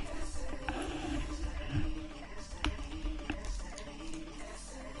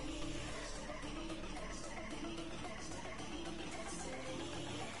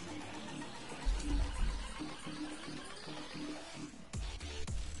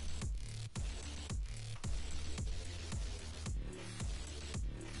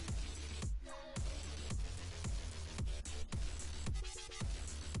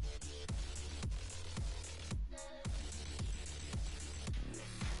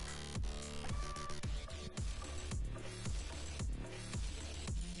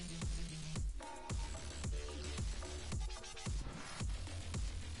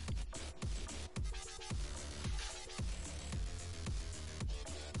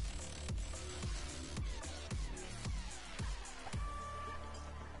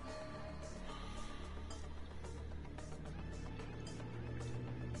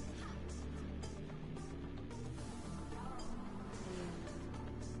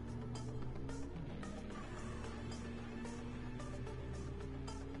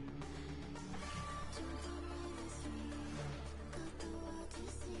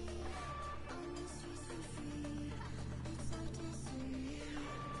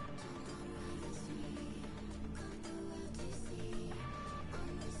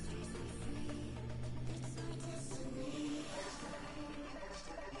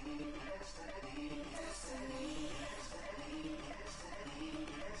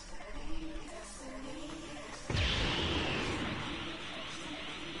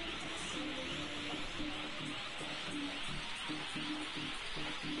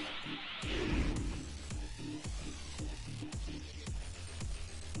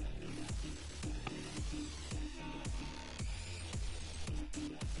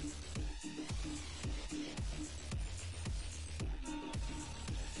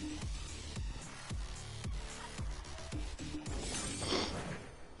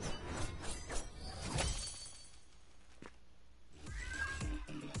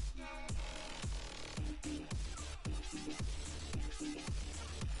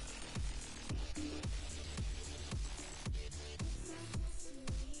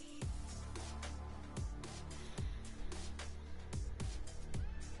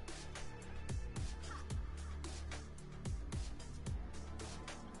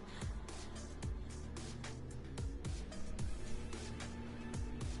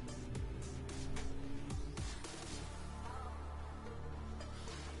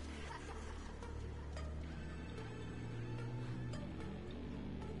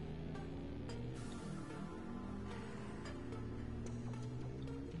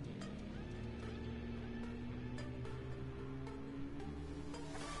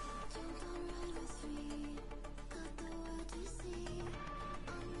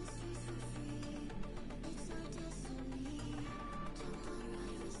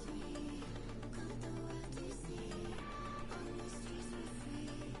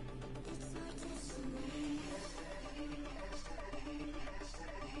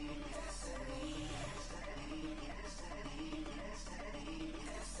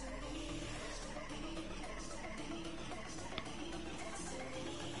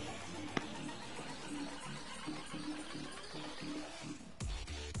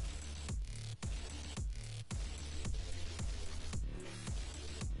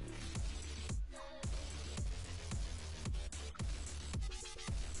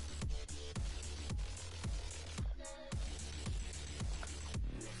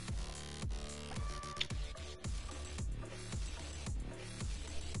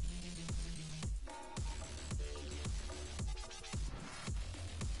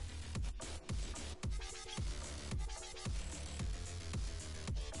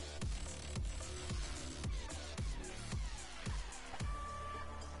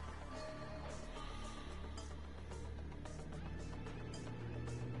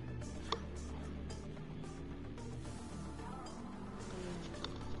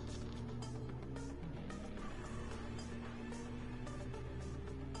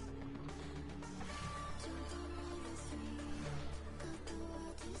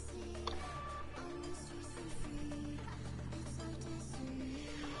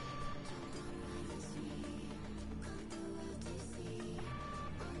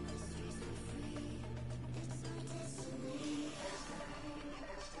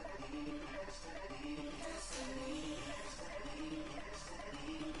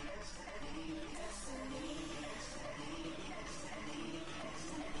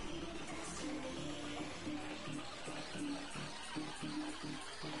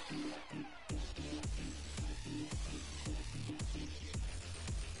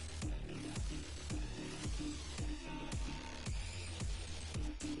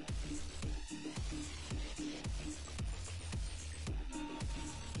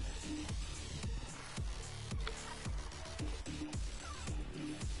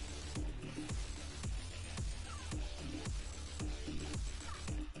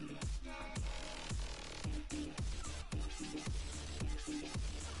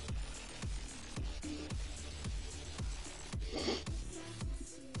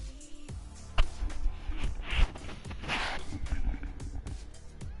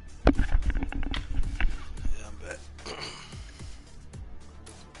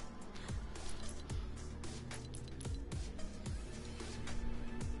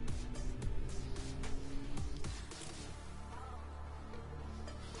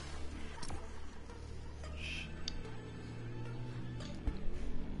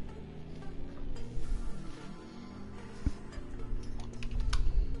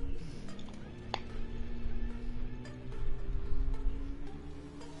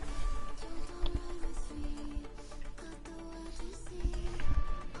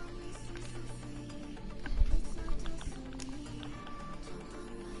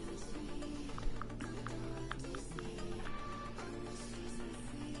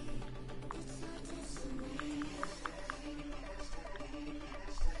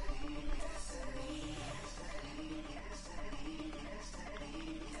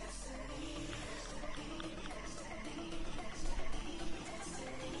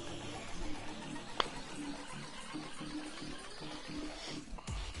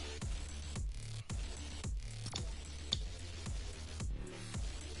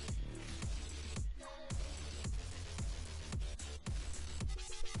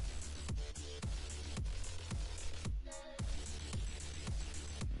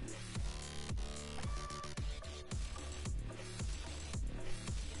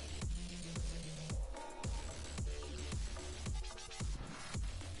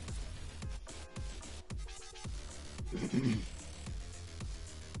 We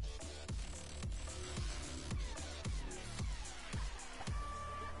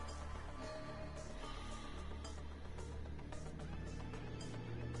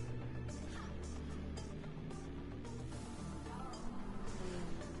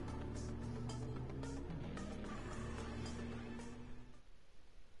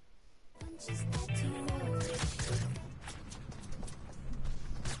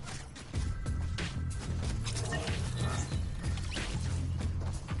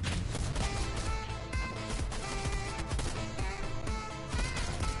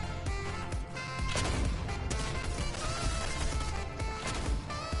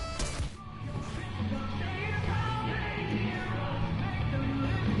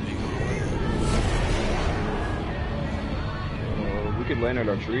could land at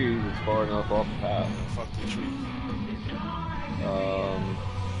our trees. It's far enough off the path. Fuck the tree.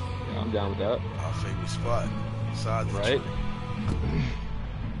 Yeah, I'm down with that. Our favorite spot. Beside the right? tree.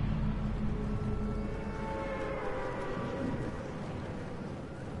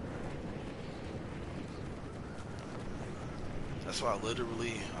 That's why I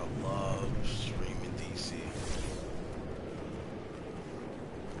love streaming DC.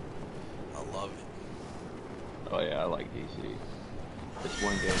 I love it. Oh yeah, I like DC. It's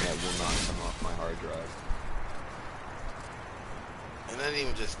one game that will not come off my hard drive. And not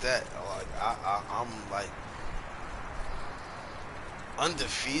even just that. I'm like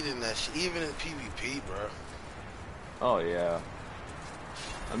undefeated in that shit, even in PvP, bro. Oh yeah.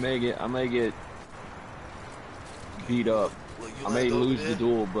 I may get beat up. Look, I may lose the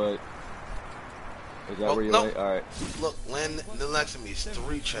duel, but is that where you're at? All right. Look, land next to me. It's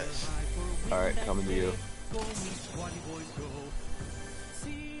 3 chests. All right, coming to you.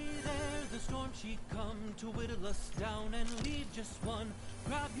 She come to whittle us down and leave just one.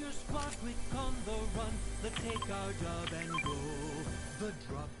 Grab your squad quick on the run. Let's take our dub and go. The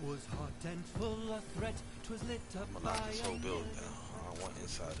drop was hot and full of threat. 'Twas lit up I'm by gonna knock this whole building down. I don't want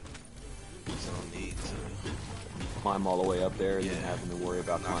inside of it. So I don't need to climb all the way up there and then having to worry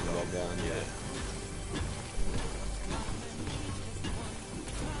about climbing back down. Yeah.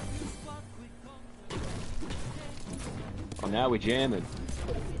 Oh, now we jamming.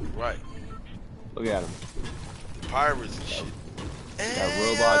 Right. Look at him. The pirates and shit. Got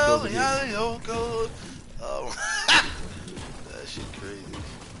robots over here. That shit crazy.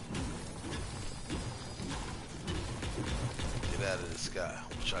 Get out of the sky.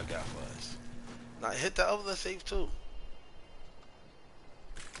 What y'all got for us? Now hit the other safe too.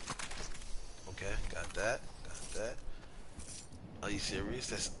 Okay, got that. Got that. Are you serious?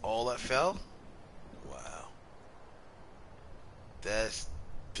 That's all that fell? Wow. That's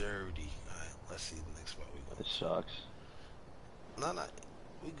dirty. Alright, let's see the next spot we go. It sucks. No,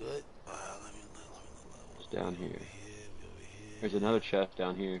 we good. Let me It's down here. We over here. There's another chest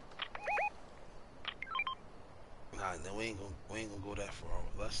down here. Nah, no, we ain't gonna go that far.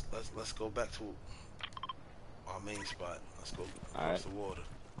 Let's go back to our main spot. Let's go across the water.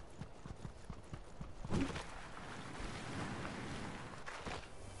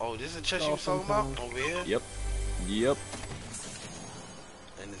 Oh, this is a chest you was talking about over here? Yep. Yep.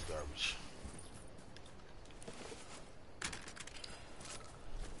 And this garbage.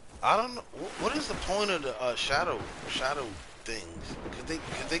 I don't know. What is the point of the shadow things? Could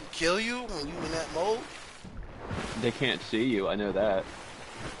they kill you when you in that mode? They can't see you. I know that.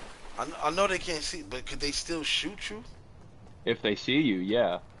 I know they can't see, but could they still shoot you? If they see you,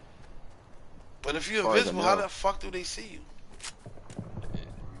 yeah. But if you're invisible, how the fuck do they see you?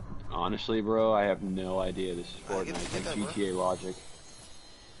 Honestly, bro, I have no idea. This is FortNite. It's like GTA logic.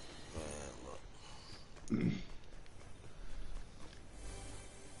 Man, look.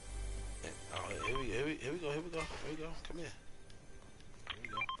 Here we go. Come here. Here we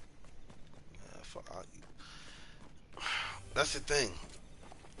go. That's the thing.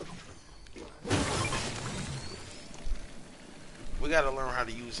 We gotta learn how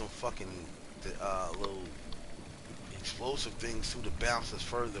to use some fucking little explosive things too to bounce us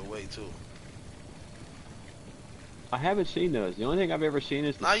further away too. I haven't seen those. The only thing I've ever seen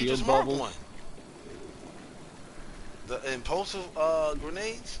is the you shield just marked bubbles. one. The impulsive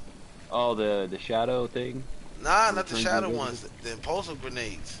grenades? Oh, the shadow thing? Nah, not the shadow ones. The impulsive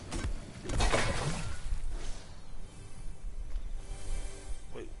grenades.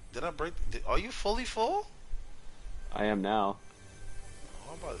 Wait, did I break? Are you fully full? I am now.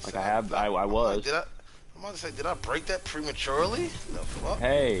 Oh, I'm about to Like say, I was. I'm about to say, did I break that prematurely? The fuck?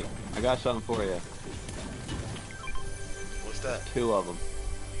 Hey, I got something for you. What's that? 2 of them.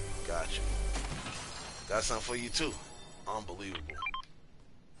 Gotcha. Got something for you too. Unbelievable.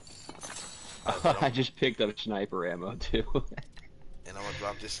 I just picked up sniper ammo too. And I'm gonna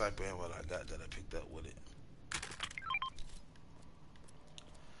drop this sniper ammo that I got that I picked up with it.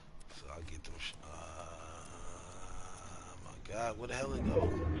 So I'll get them. My God, where the hell it go?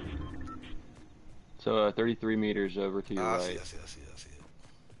 So 33 meters over to your I right. see it.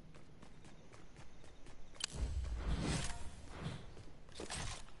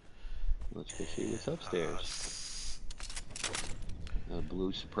 Let's go see what's upstairs. A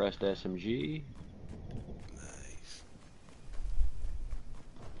blue suppressed SMG. Nice.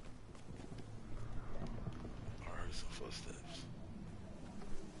 I heard some footsteps.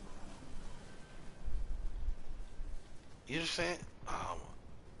 You understand? I'm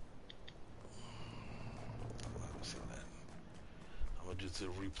not gonna say that. I'm gonna do it to the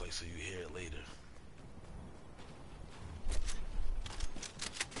replay so you hear it later.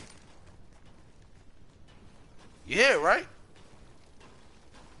 Yeah, right?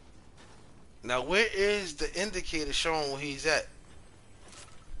 Now, where is the indicator showing where he's at?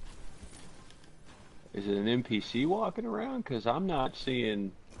 Is it an NPC walking around? Because I'm not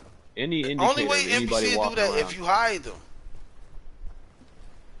seeing any indicator Only way of anybody NPC do walking that around. if you hide them.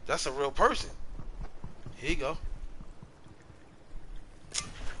 That's a real person. Here you go. Oh,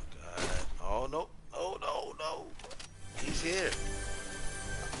 God. Oh, no. Oh, no. He's here.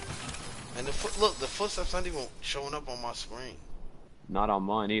 And the footsteps aren't even showing up on my screen. Not on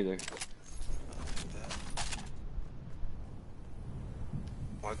mine either.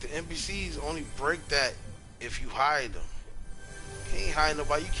 Like the NPCs only break that if you hide them. You ain't hiding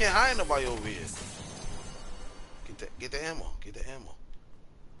nobody. You can't hide nobody over here. Get the ammo. Get the ammo.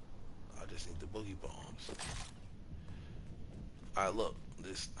 I just need the boogie bombs. Alright, look.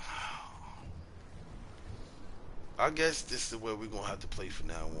 This. I guess this is where we're gonna have to play from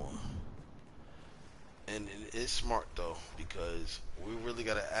now on. And it is smart though, because we really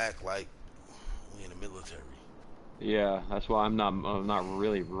gotta act like we in the military. Yeah, that's why I'm not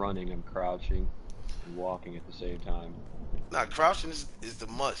really running. I'm crouching and walking at the same time. Now, crouching is the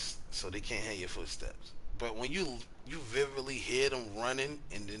must, so they can't hear your footsteps. But when you vividly hear them running,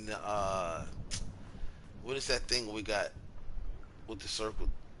 and then what is that thing we got with the circle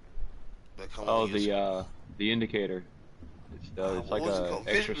that comes? Oh, the indicator. It's like a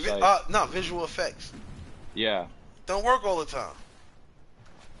extra sight. No, visual effects. Yeah. Don't work all the time.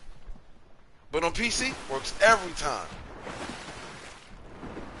 But on PC, works every time.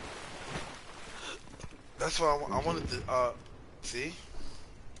 That's why I wanted to, see? Oh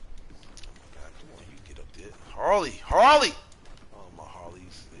my God, come on, you get up there. Harley! Oh, my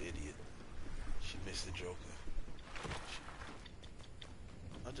Harley's the idiot. She missed the Joker.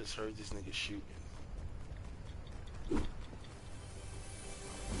 I just heard this nigga shooting.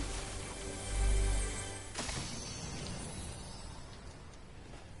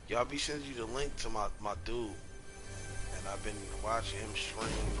 Y'all be sending you the link to my dude. And I've been watching him stream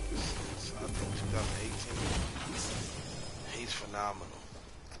since, I think, 2018. He's phenomenal.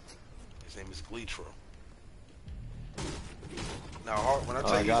 His name is Gleetro. Now, when I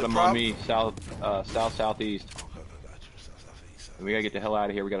tell you I got him on me, southeast. Okay, I got you. Southeast. And we gotta get the hell out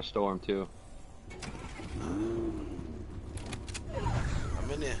of here. We got a storm too. I'm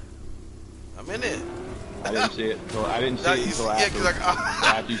in there. I didn't see it. I didn't see it until after. Yeah,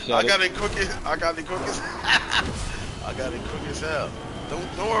 after you said I got it quick as I got it quick as hell.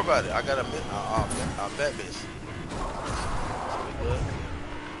 Don't worry about it. I got a bet miss. So we good.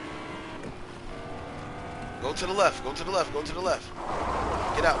 Go to the left.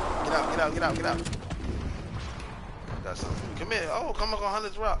 Get out. Got something. Come here. Oh, come on,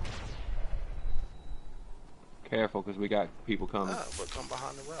 Hunter's Rock. Careful, because we got people coming. But come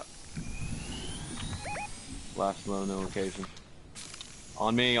behind the rock. Last low, no occasion.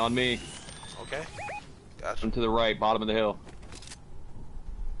 On me. Okay. Gotcha. To the right, bottom of the hill.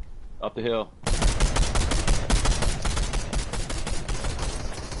 Up the hill.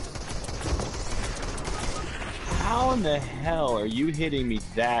 How in the hell are you hitting me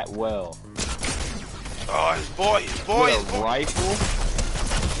that well? Oh, his boy. With a rifle?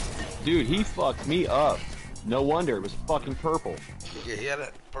 Dude, he fucked me up. No wonder it was fucking purple. Yeah, he had a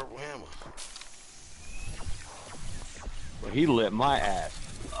purple hammer. Well, he lit my ass.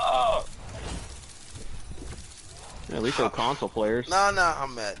 Oh. Yeah, at least they're console players. Nah,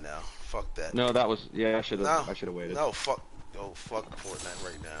 I'm mad now. Fuck that. No, that was I should have waited. No, fuck Fortnite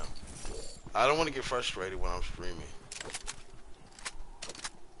right now. I don't want to get frustrated when I'm streaming.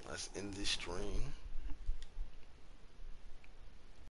 Let's end this stream.